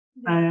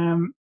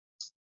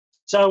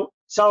 So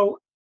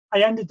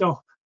I ended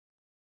up.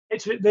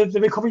 It's the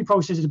recovery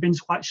process has been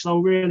quite slow,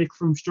 really,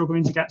 from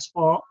struggling to get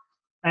support.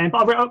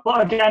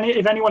 But again,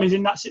 if anyone is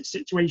in that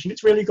situation,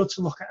 it's really good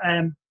to look at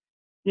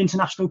the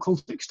International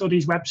Cultic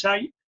Studies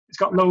website. It's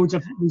got loads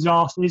of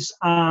resources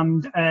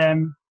and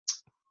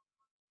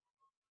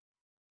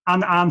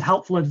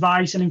helpful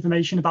advice and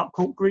information about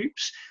cult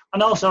groups.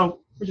 And also,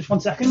 just 1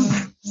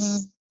 second.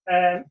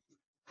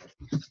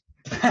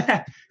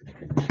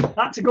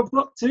 That's a good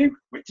book too,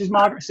 which is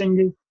Margaret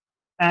Singer's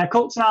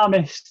Cults and Our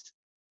Mist.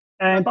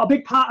 But a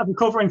big part of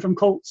recovering from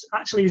cults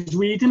actually is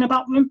reading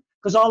about them,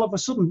 because all of a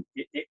sudden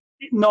it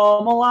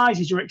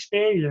normalises your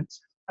experience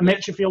and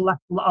makes you feel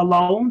left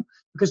alone,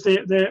 because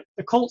the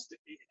cults,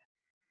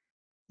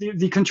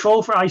 the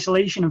control for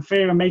isolation and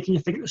fear and making you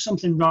think there's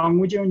something wrong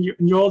with you,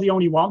 and you're the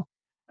only one.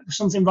 There's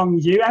something wrong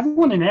with you.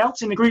 Everyone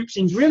else in the group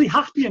seems really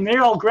happy and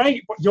they're all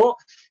great, but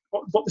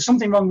there's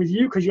something wrong with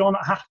you because you're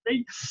not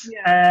happy.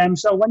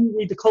 So when you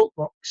read the cult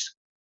books,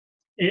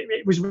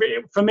 it was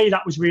for me,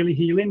 that was really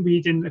healing,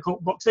 reading the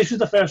cult books. This was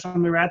the first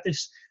one I read,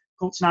 this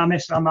Cults and Our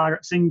Mist by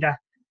Margaret Singer,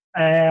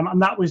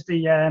 and that was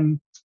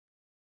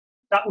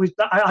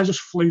I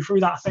just flew through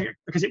that thing,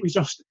 because it was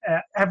just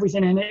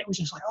everything in it was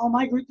just like, oh,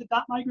 my group did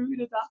that, my group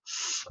did that.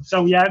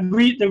 So yeah,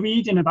 the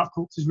reading about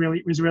cults was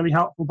really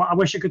helpful. But I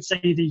wish I could say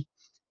the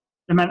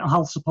mental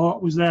health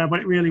support was there,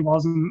 but it really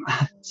wasn't,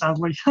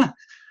 sadly.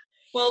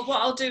 Well,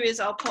 what I'll do is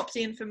I'll pop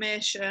the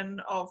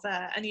information of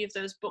any of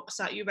those books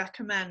that you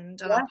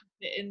recommend, and I'll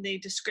put it in the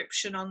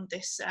description on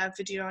this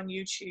video on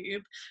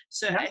YouTube.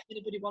 So if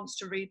anybody wants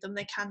to read them,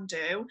 they can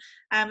do.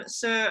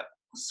 So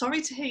sorry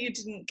to hear you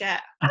didn't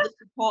get the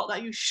support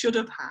that you should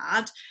have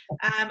had.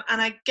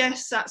 And I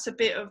guess that's a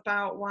bit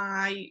about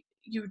why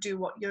you do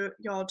what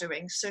you're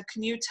doing. So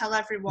can you tell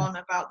everyone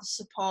about the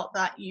support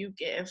that you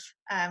give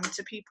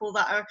to people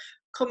that are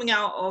coming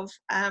out of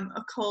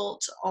a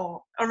cult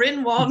or are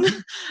in one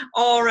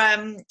or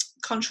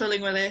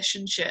controlling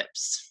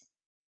relationships?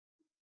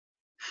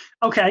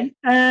 Okay.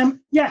 So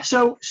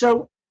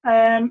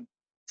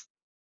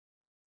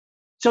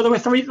there were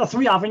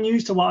three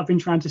avenues to what I've been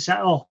trying to set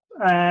up.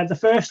 The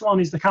first one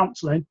is the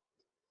counselling,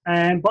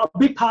 but a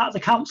big part of the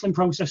counselling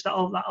process that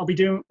I'll be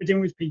doing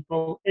with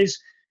people is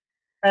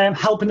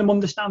helping them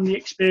understand the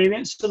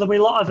experience. So there'll be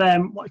a lot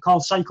of what we call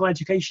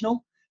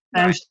psychoeducational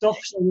stuff.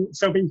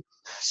 So be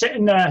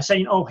sitting there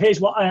saying, oh,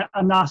 here's what a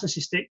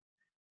narcissistic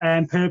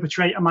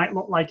perpetrator might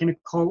look like in a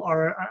cult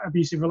or an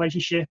abusive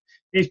relationship.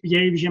 Here's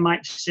behaviours you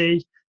might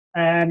see.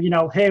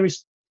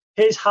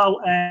 Here's how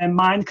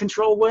mind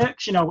control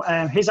works.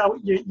 Here's how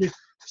you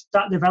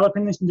start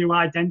developing this new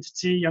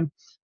identity, and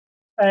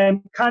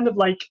kind of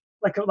like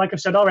I've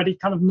said already,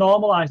 kind of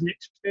normalising the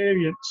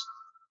experience.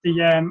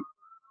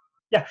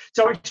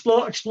 So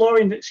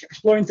exploring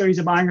theories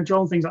of mind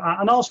control and things like that,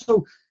 and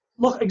also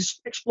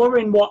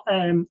exploring what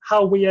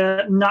how we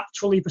are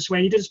naturally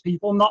persuaded as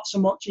people, not so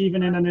much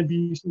even in an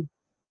abusive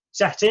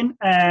setting.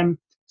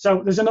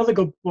 So there's another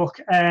good book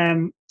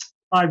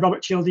by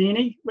Robert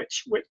Cialdini,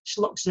 which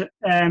looks at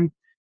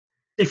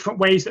different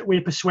ways that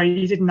we're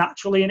persuaded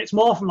naturally, and it's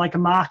more from like a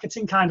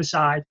marketing kind of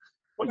side.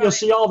 But You'll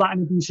see all that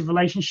in abusive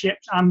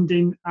relationships and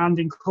in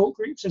cult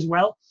groups as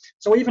well.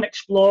 So even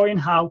exploring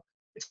how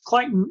it's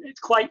quite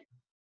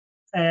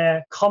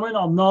common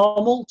or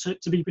normal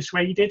to be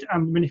persuaded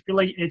and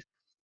manipulated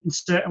in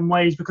certain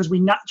ways, because we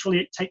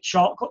naturally take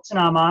shortcuts in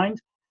our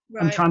mind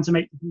and trying to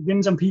make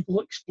decisions, and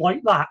people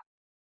exploit that.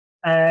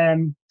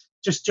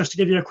 Just to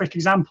give you a quick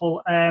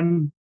example,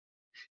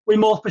 we're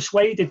more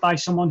persuaded by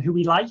someone who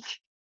we like.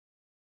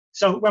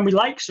 So when we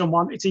like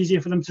someone, it's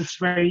easier for them to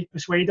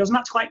persuade us, and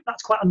that's quite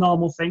a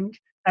normal thing.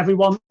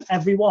 Everyone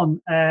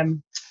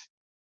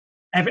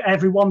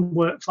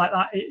works like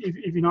that,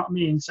 if you know what I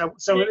mean. So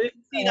you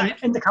see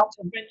that in the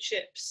council,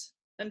 friendships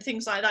and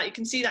things like that. You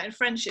can see that in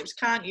friendships,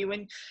 can't you?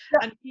 And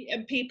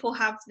people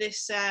have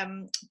this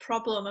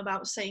problem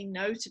about saying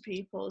no to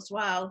people as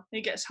well.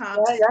 It gets hard.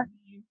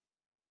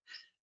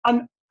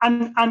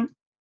 And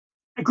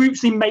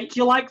groups, they make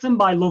you like them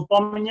by love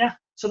bombing you.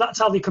 So that's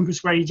how they can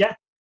persuade you,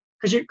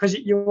 because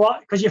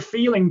you're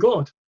feeling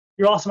good.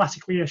 You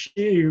automatically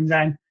assume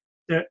then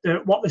that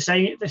what they're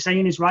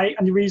saying is right,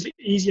 and you're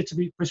easier to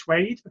be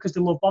persuaded because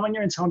they love bombing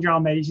you and telling you how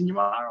amazing you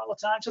are all the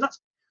time. So that's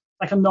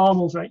like a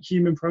normal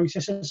human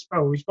process, I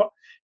suppose. But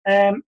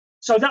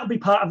so that would be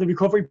part of the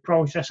recovery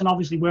process, and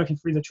obviously working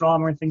through the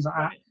trauma and things like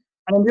that.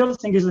 And then the other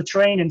thing is the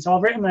training. So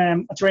I've written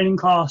a training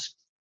course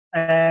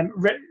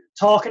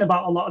talking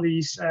about a lot of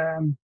these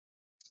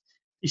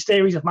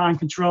theories of mind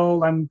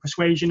control and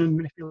persuasion and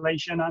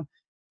manipulation,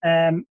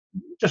 and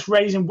just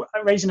raising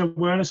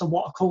awareness of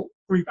what a cult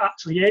group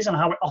actually is and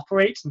how it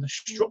operates and the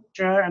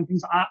structure and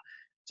things like that.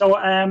 So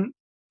I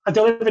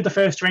delivered the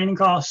first training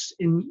course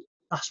in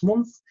last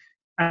month,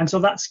 and so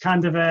that's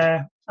kind of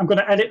I'm going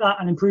to edit that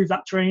and improve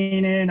that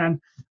training,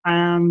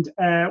 and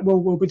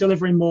we'll be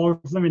delivering more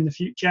of them in the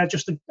future.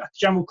 Just a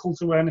general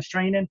cult awareness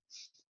training,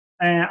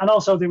 and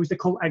also there was the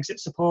cult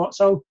exit support.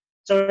 So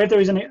if there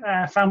is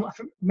a family,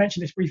 I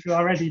mentioned this briefly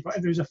already, but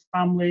if there was a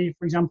family,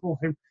 for example,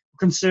 who were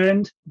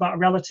concerned about a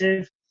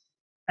relative,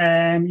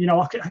 I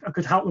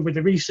could help them with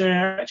the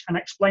research and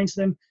explain to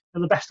them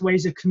the best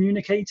ways of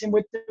communicating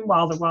with them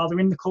while they're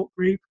in the cult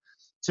group,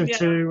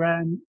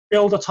 to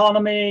build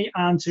autonomy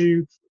and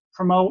to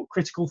promote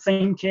critical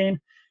thinking.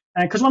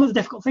 Because one of the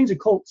difficult things with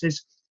cults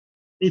is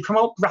they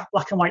promote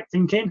black and white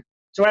thinking.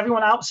 So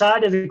everyone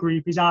outside of the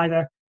group is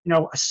either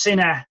a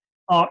sinner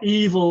or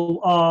evil,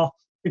 or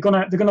they're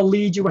gonna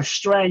lead you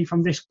astray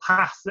from this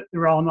path that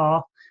they're on,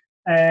 or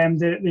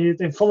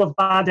they're full of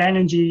bad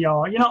energy,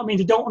 or you know what I mean.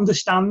 They don't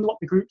understand what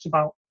the group's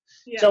about.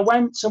 So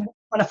when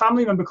a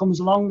family member comes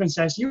along and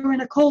says you're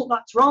in a cult,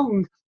 that's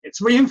wrong, it's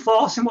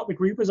reinforcing what the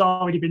group has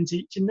already been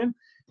teaching them,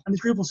 and the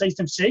group will say to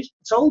them, "See, I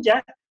told you,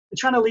 they're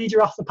trying to lead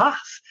you off the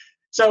path."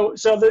 So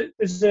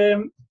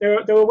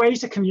there are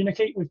ways to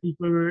communicate with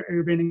people who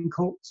have been in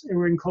cults, who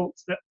are in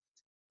cults, that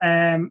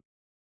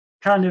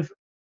kind of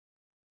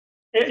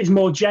it is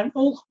more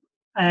gentle,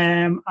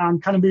 and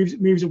kind of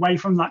moves away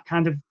from that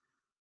kind of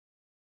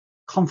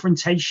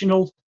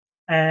confrontational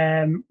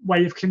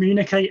way of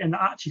communicating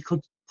that actually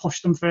could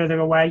push them further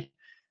away.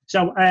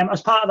 So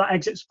as part of that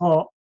exit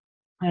support,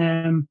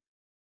 I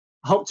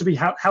hope to be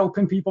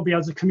helping people be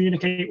able to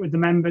communicate with the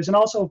members, and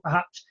also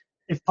perhaps,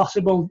 if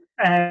possible,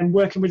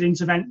 working with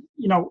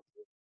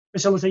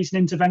facilitating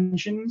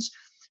interventions.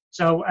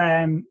 So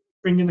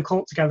bringing the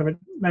cult together with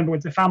member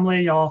with the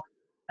family, or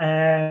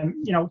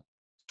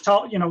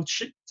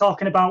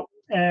talking about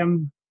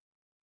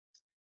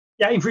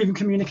improving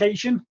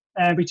communication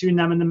between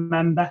them and the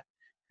member,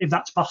 if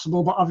that's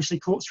possible. But obviously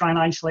cults try and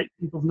isolate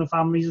people from the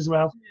families as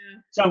well.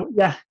 So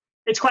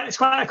it's quite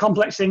a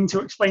complex thing to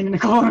explain in a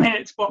couple of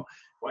minutes, but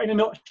in a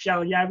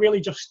nutshell, really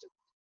just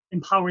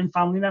empowering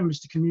family members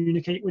to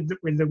communicate with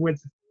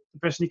the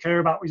person they care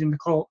about who's in the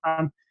cult,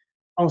 and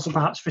also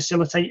perhaps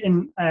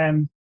facilitating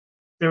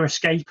their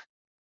escape,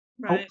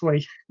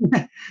 hopefully.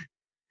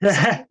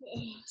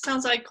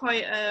 Sounds like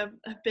quite a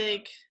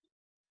big,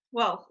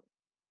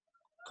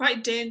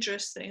 quite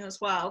dangerous thing as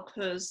well,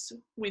 because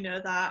we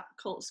know that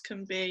cults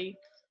can be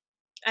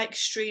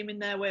extreme in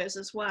their ways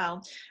as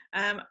well.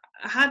 I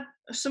had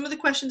some of the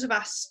questions I've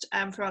asked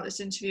throughout this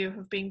interview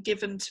have been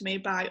given to me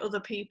by other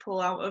people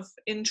out of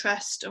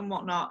interest and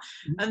whatnot,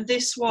 and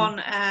this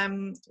one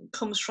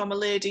comes from a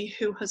lady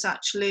who has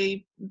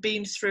actually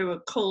been through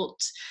a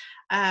cult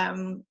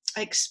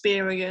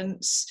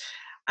experience,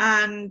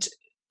 and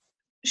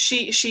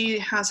she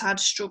has had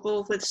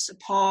struggle with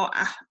support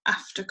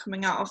after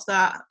coming out of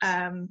that.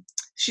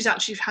 She's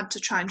actually had to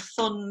try and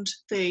fund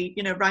the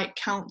right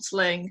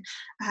counselling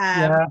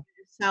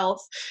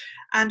herself,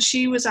 and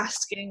she was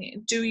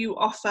asking, do you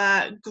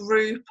offer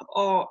group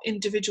or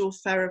individual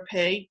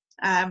therapy,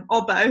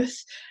 or both,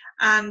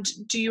 and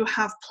do you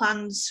have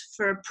plans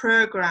for a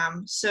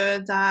program so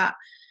that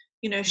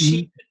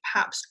she could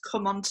perhaps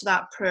come onto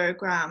that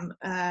programme.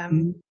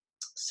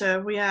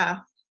 So yeah.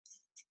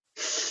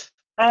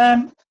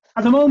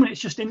 At the moment,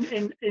 it's just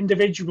in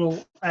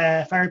individual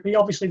therapy.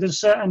 Obviously, there's a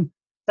certain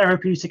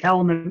therapeutic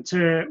element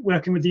to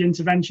working with the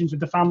interventions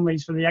with the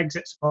families for the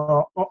exit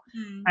support. But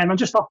I'm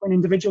just offering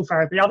individual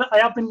therapy. I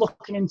have been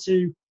looking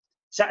into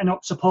setting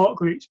up support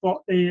groups,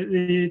 but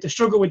the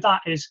struggle with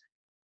that is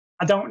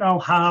I don't know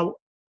how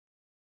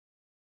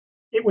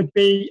it would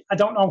be. I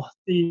don't know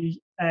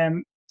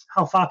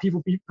how far people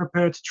would be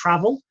prepared to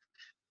travel.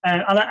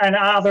 And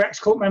are there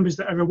ex-cult members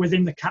that are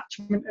within the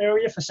catchment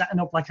area for setting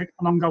up like an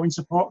ongoing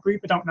support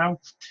group? I don't know.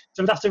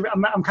 So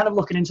I'm kind of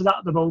looking into that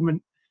at the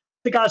moment.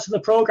 With regards to the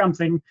program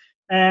thing,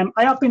 I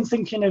have been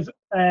thinking of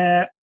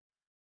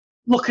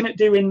looking at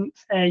doing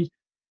a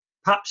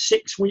perhaps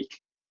 6-week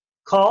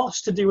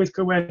course to do with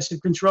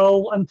coercive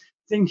control, and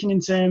thinking in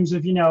terms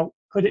of,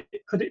 could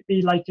it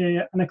be like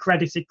an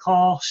accredited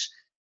course?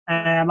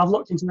 I've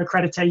looked into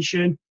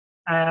accreditation.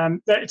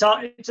 It's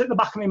at the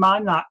back of my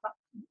mind that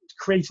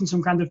creating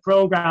some kind of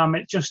program.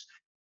 It's just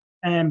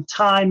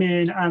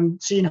timing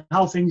and seeing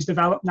how things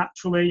develop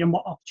naturally and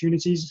what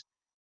opportunities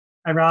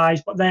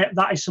arise. But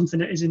that is something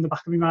that is in the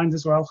back of my mind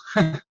as well.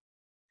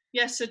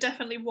 Yes, so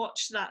definitely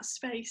watch that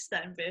space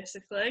then,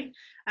 basically.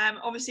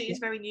 Obviously, it's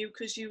very new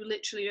because you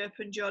literally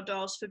opened your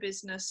doors for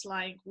business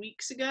like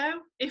weeks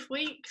ago, if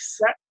weeks.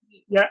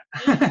 Yeah.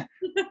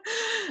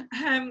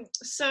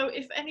 So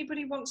if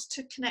anybody wants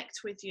to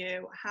connect with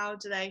you, how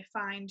do they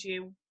find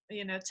you?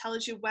 Tell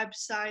us your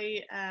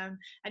website,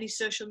 any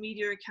social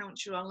media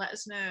accounts you're on. Let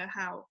us know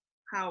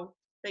how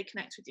they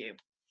connect with you.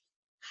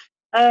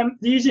 The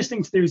easiest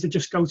thing to do is to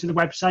just go to the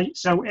website.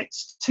 So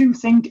it's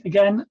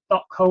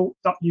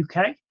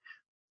tothinkagain.co.uk.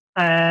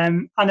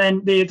 And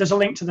then there's a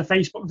link to the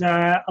Facebook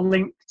there, a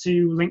link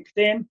to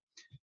LinkedIn.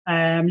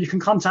 You can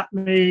contact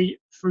me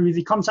through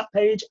the contact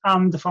page,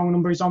 and the phone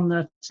number is on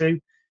there too.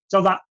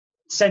 So that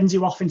sends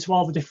you off into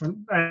all the different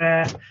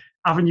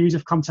avenues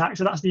of contact.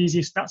 So that's the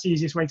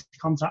easiest way to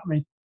contact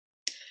me.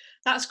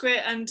 That's great.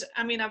 And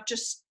I mean, I've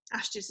just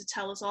asked you to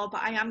tell us all,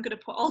 but I am going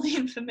to put all the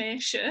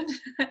information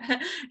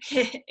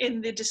in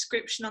the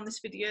description on this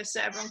video so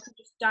everyone can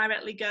just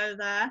directly go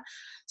there.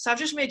 So I've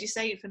just made you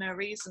say it for no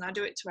reason. I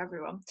do it to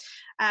everyone.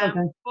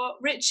 Okay. But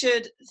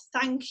Richard,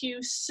 thank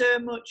you so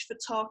much for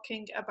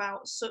talking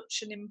about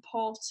such an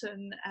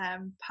important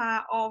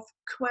part of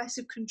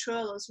coercive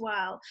control as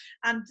well,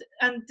 and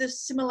the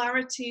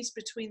similarities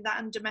between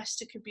that and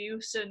domestic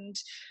abuse. And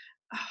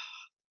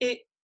I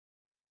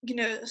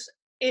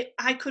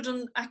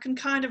can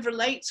kind of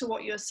relate to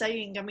what you're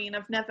saying. I mean,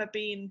 I've never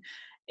been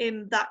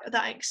in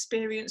that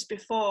experience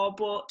before,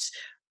 but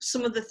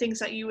some of the things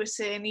that you were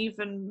saying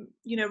even,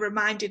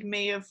 reminded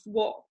me of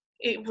what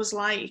it was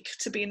like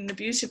to be in an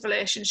abusive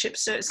relationship.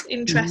 So it's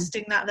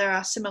interesting that there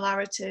are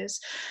similarities.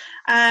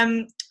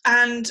 And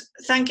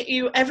thank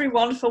you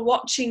everyone for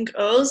watching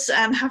us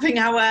and having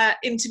our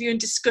interview and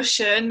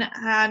discussion,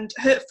 and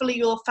hopefully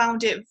you'll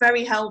found it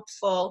very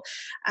helpful.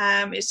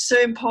 It's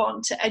so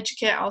important to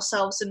educate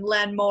ourselves and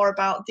learn more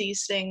about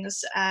these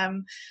things,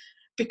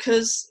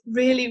 because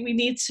really we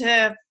need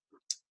to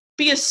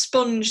be a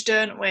sponge,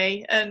 don't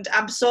we, and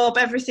absorb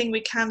everything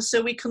we can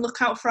so we can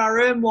look out for our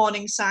own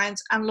warning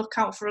signs and look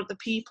out for other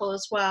people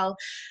as well.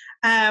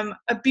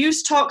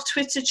 Abuse Talk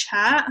Twitter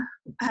chat.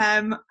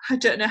 I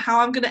don't know how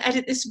I'm going to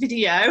edit this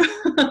video,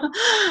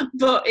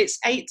 but it's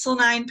 8 till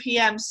 9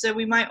 p.m, so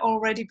we might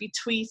already be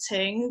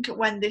tweeting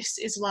when this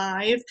is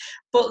live.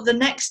 But the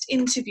next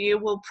interview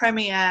will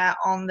premiere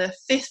on the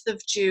 5th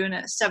of June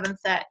at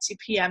 7:30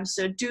 p.m,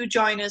 so do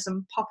join us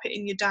and pop it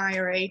in your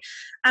diary.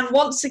 And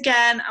once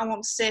again, I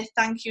want to say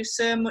thank you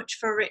so much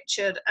for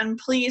Richard, and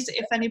please,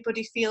 if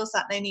anybody feels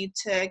that they need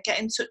to get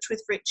in touch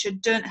with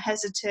Richard, don't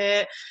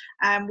hesitate.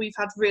 We've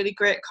had really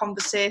great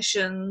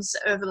conversations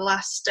over the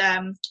last,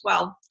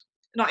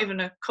 not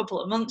even a couple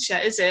of months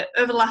yet, is it?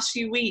 Over the last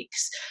few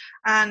weeks.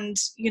 And,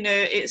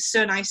 it's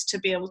so nice to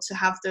be able to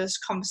have those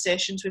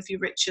conversations with you,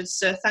 Richard.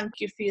 So thank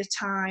you for your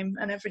time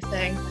and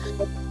everything.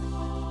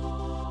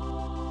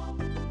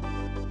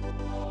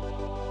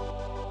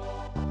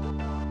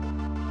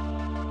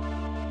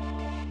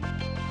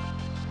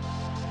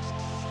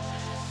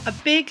 A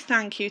big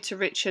thank you to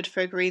Richard for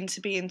agreeing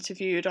to be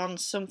interviewed on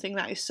something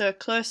that is so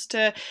close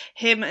to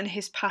him and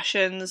his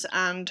passions,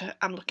 and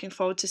I'm looking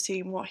forward to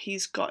seeing what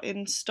he's got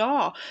in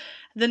store.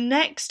 The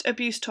next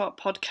Abuse Talk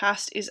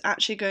podcast is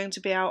actually going to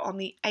be out on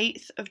the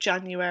 8th of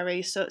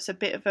January, so it's a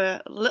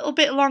little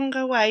bit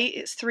longer wait.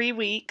 It's 3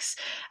 weeks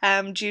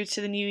due to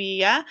the new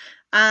year,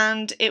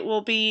 and it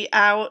will be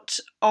out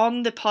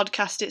on the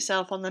podcast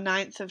itself on the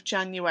 9th of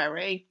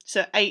January,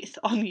 so 8th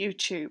on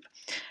YouTube.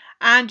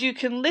 And you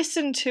can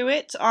listen to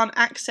it on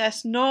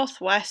Access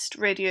Northwest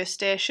radio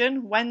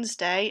station,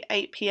 Wednesday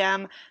 8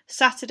 p.m,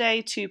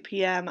 Saturday 2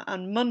 p.m,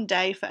 and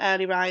Monday for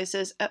early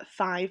risers at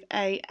 5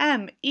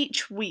 a.m.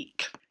 each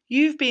week.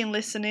 You've been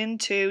listening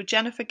to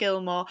Jennifer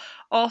Gilmore,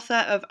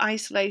 author of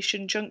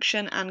Isolation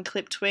Junction and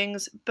Clipped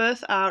Wings.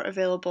 Both are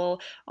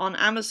available on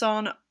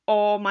Amazon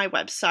or my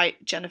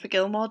website,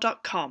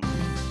 jennifergilmore.com.